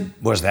 I said,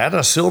 was that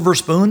a silver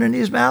spoon in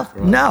his mouth?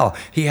 Right. No,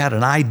 he had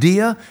an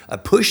idea,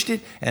 pushed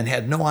it, and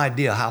had no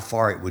idea how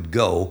far it would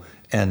go,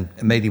 and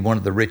made him one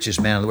of the richest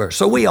men in the world.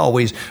 So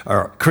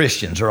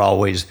Christians are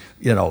always,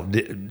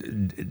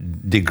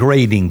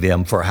 degrading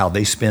them for how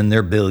they spend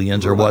their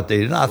billions or what they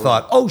do. And I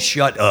thought, oh,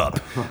 shut up.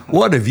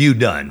 What have you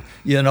done?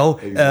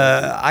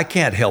 I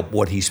can't help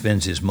what he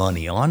spends his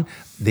money on.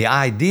 The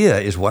idea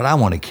is what I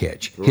want to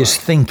catch, his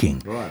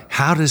thinking. Right.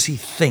 How does he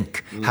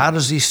think? How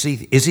does he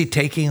see? Is he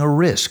taking a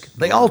risk?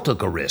 They all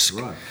took a risk.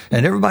 Right.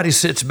 And everybody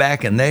sits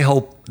back and they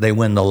hope they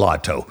win the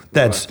lotto.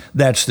 That's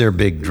their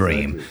big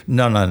dream. Exactly.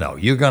 No.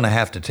 You're going to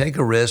have to take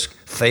a risk,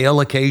 fail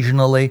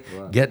occasionally,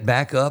 get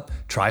back up,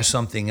 try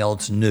something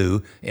else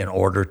new in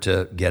order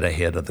to get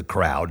ahead of the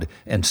crowd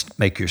and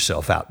make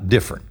yourself out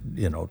different.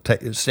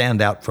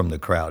 Stand out from the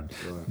crowd.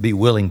 Right. Be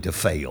willing to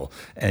fail,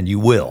 and you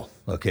will.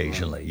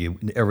 Occasionally,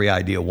 every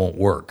idea won't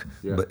work,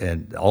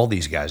 and all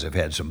these guys have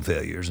had some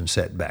failures and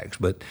setbacks.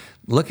 But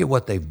look at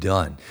what they've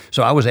done.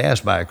 So I was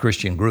asked by a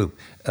Christian group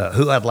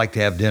who I'd like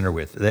to have dinner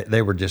with.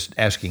 They were just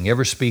asking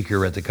every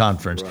speaker at the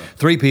conference,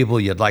 3 people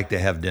you'd like to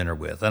have dinner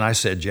with. And I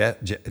said, Jeff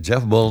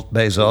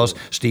Bezos,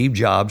 Steve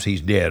Jobs,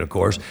 he's dead, of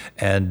course,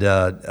 and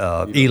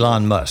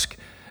Elon Musk.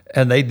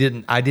 And I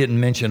didn't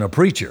mention a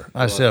preacher.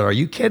 I said, are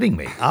you kidding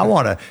me? I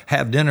want to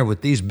have dinner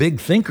with these big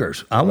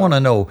thinkers. I want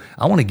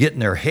to get in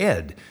their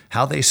head,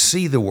 how they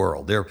see the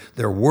world, their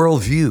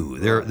worldview,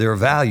 their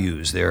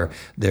values, their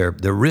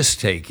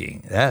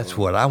risk-taking. That's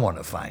what I want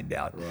to find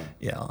out.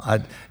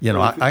 Right.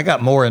 I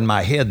got more in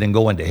my head than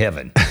going to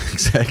heaven.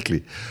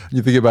 Exactly.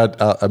 You think about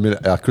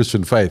our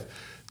Christian faith.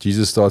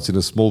 Jesus starts in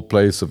a small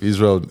place of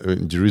Israel,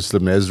 in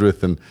Jerusalem,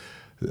 Nazareth, and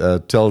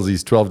tells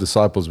these 12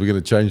 disciples, we're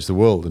going to change the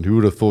world. And who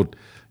would have thought,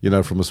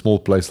 from a small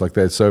place like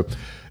that? So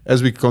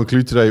as we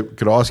conclude today,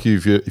 could I ask you,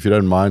 if you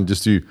don't mind,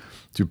 just to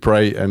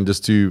pray and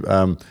just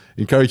to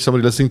encourage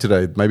somebody listening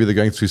today. Maybe they're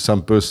going through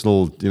some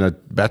personal,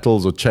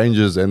 battles or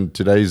changes, and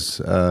today's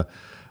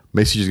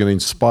message is going to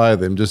inspire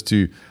them just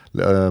to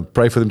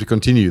pray for them to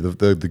continue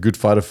the good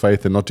fight of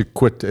faith and not to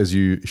quit, as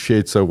you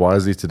shared so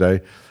wisely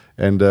today.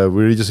 And we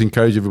really just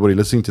encourage everybody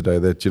listening today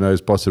that,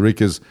 as Pastor Rick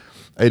is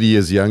 80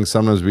 years young,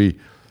 sometimes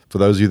for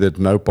those of you that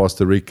know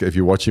Pastor Rick, if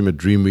you watch him at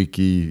Dream Week,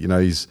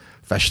 he's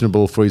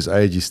fashionable for his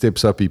age. He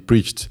steps up. He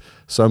preached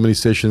so many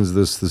sessions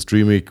this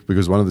Dream Week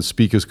because one of the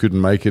speakers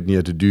couldn't make it, and he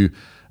had to do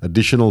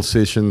additional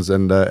sessions.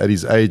 And at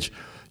his age,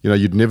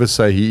 you'd never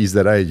say he is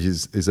that age.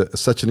 He's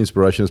such an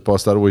inspiration. As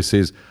Pastor always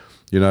says,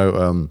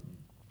 whenever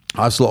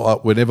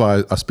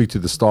I speak to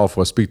the staff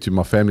or I speak to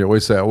my family,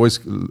 I always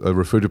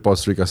refer to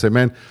Pastor Rick. I say,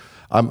 man,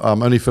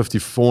 I'm only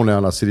 54 now,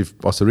 and I said, if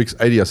Pastor Rick's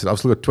 80, I said, I've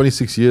still got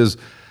 26 years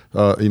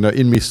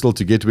in me still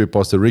to get to where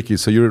Pastor Rick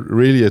is. So you're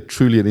really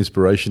truly an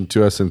inspiration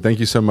to us, and thank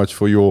you so much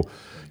for your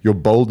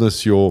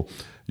boldness, your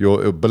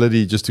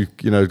ability just to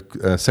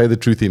say the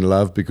truth in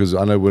love, because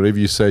I know wherever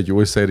you say it, you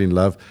always say it in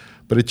love,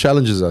 but it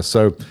challenges us.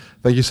 So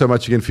thank you so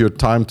much again for your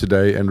time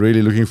today, and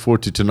really looking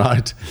forward to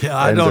tonight. Yeah,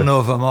 I don't know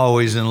if I'm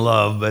always in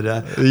love, but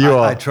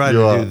I try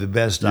to do the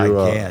best I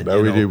can.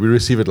 No, we do. We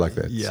receive it like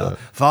that. Yeah. So.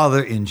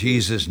 Father, in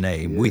Jesus'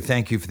 name, we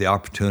thank you for the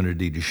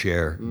opportunity to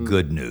share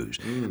good news.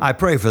 I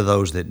pray for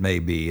those that may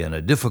be in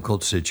a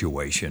difficult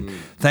situation.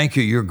 Thank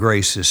you. Your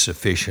grace is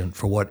sufficient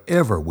for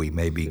whatever we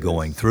may be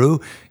going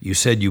through. You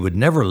said you would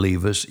never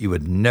leave us. You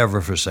would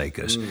never forsake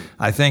us.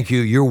 I thank you.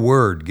 Your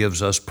word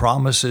gives us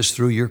promises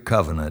through your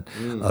covenant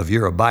of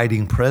your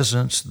abiding presence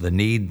presence, the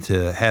need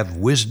to have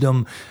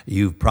wisdom.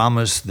 You've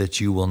promised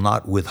that you will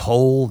not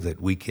withhold,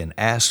 that we can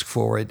ask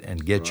for it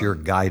and get your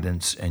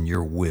guidance and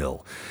your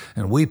will.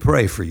 And we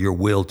pray for your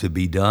will to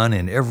be done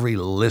in every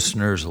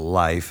listener's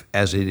life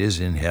as it is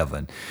in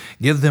heaven.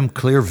 Give them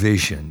clear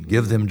vision.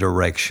 Give them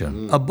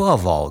direction.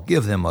 Above all,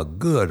 give them a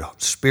good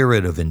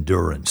spirit of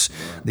endurance,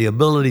 the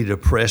ability to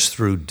press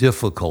through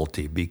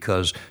difficulty,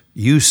 because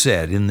you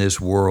said in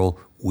this world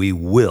we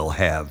will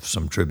have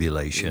some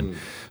tribulation.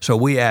 So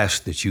we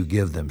ask that you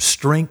give them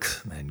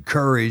strength and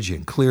courage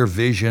and clear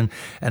vision.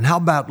 And how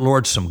about,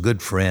 Lord, some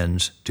good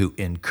friends to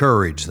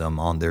encourage them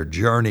on their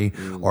journey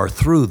or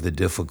through the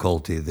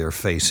difficulty they're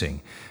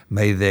facing.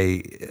 May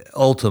they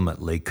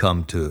ultimately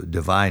come to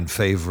divine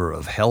favor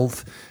of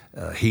health,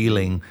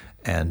 healing,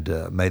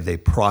 and may they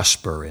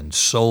prosper in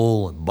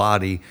soul and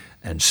body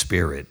and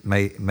spirit.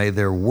 May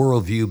their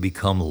worldview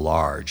become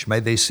large.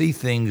 May they see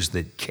things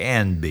that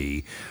can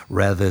be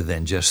rather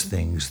than just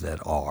things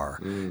that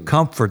are.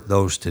 Comfort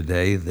those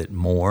today that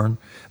mourn.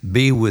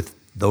 Be with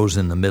those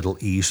in the Middle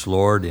East,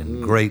 Lord,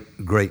 in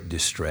great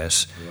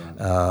distress.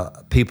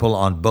 People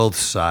on both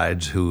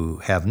sides who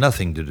have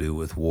nothing to do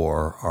with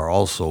war are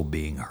also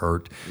being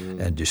hurt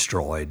and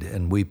destroyed.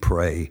 And we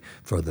pray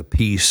for the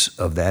peace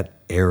of that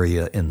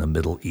area in the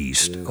Middle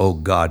East. Oh,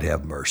 God,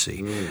 have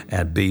mercy.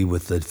 And be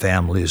with the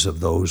families of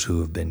those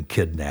who have been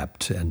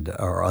kidnapped and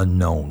are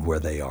unknown where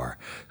they are.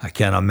 I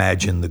can't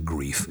imagine the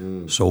grief.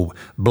 So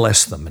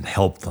bless them and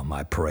help them,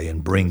 I pray,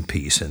 and bring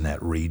peace in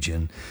that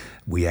region.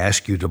 We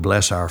ask you to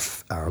bless our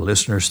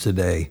listeners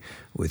today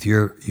with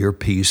your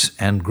peace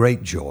and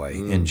great joy.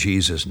 In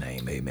Jesus'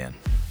 name, amen.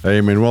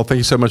 Amen. Well, thank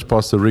you so much,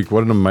 Pastor Rick.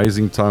 What an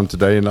amazing time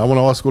today. And I want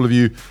to ask all of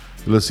you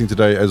listening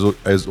today,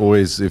 as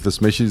always, if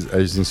this message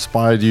has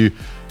inspired you,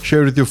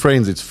 share it with your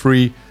friends. It's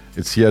free.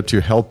 It's here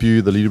to help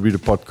you. The Leader Breeder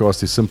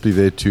podcast is simply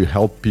there to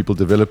help people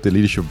develop their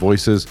leadership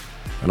voices.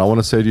 And I want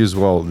to say to you as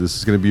well, this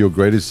is going to be your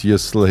greatest year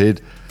still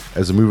ahead.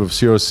 As a move of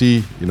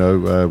CRC,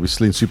 we're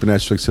still in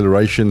supernatural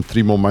acceleration.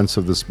 3 more months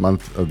of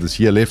this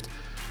year left,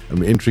 and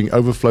we're entering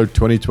Overflow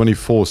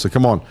 2024. So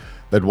come on,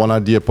 that one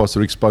idea Pastor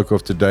Rick spoke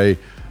of today,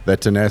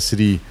 that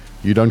tenacity,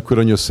 you don't quit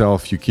on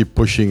yourself, you keep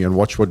pushing and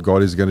watch what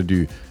God is going to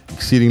do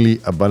exceedingly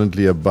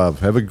abundantly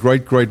above. Have a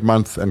great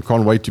month, and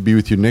can't wait to be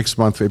with you next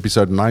month for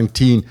episode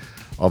 19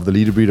 of the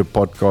Leader Breeder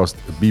podcast.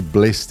 Be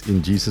blessed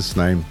in Jesus'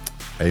 name.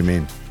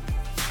 Amen.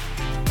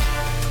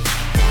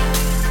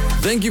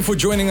 Thank you for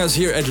joining us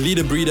here at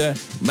Leader Breeder.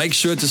 Make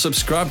sure to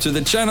subscribe to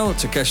the channel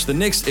to catch the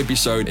next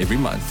episode every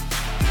month.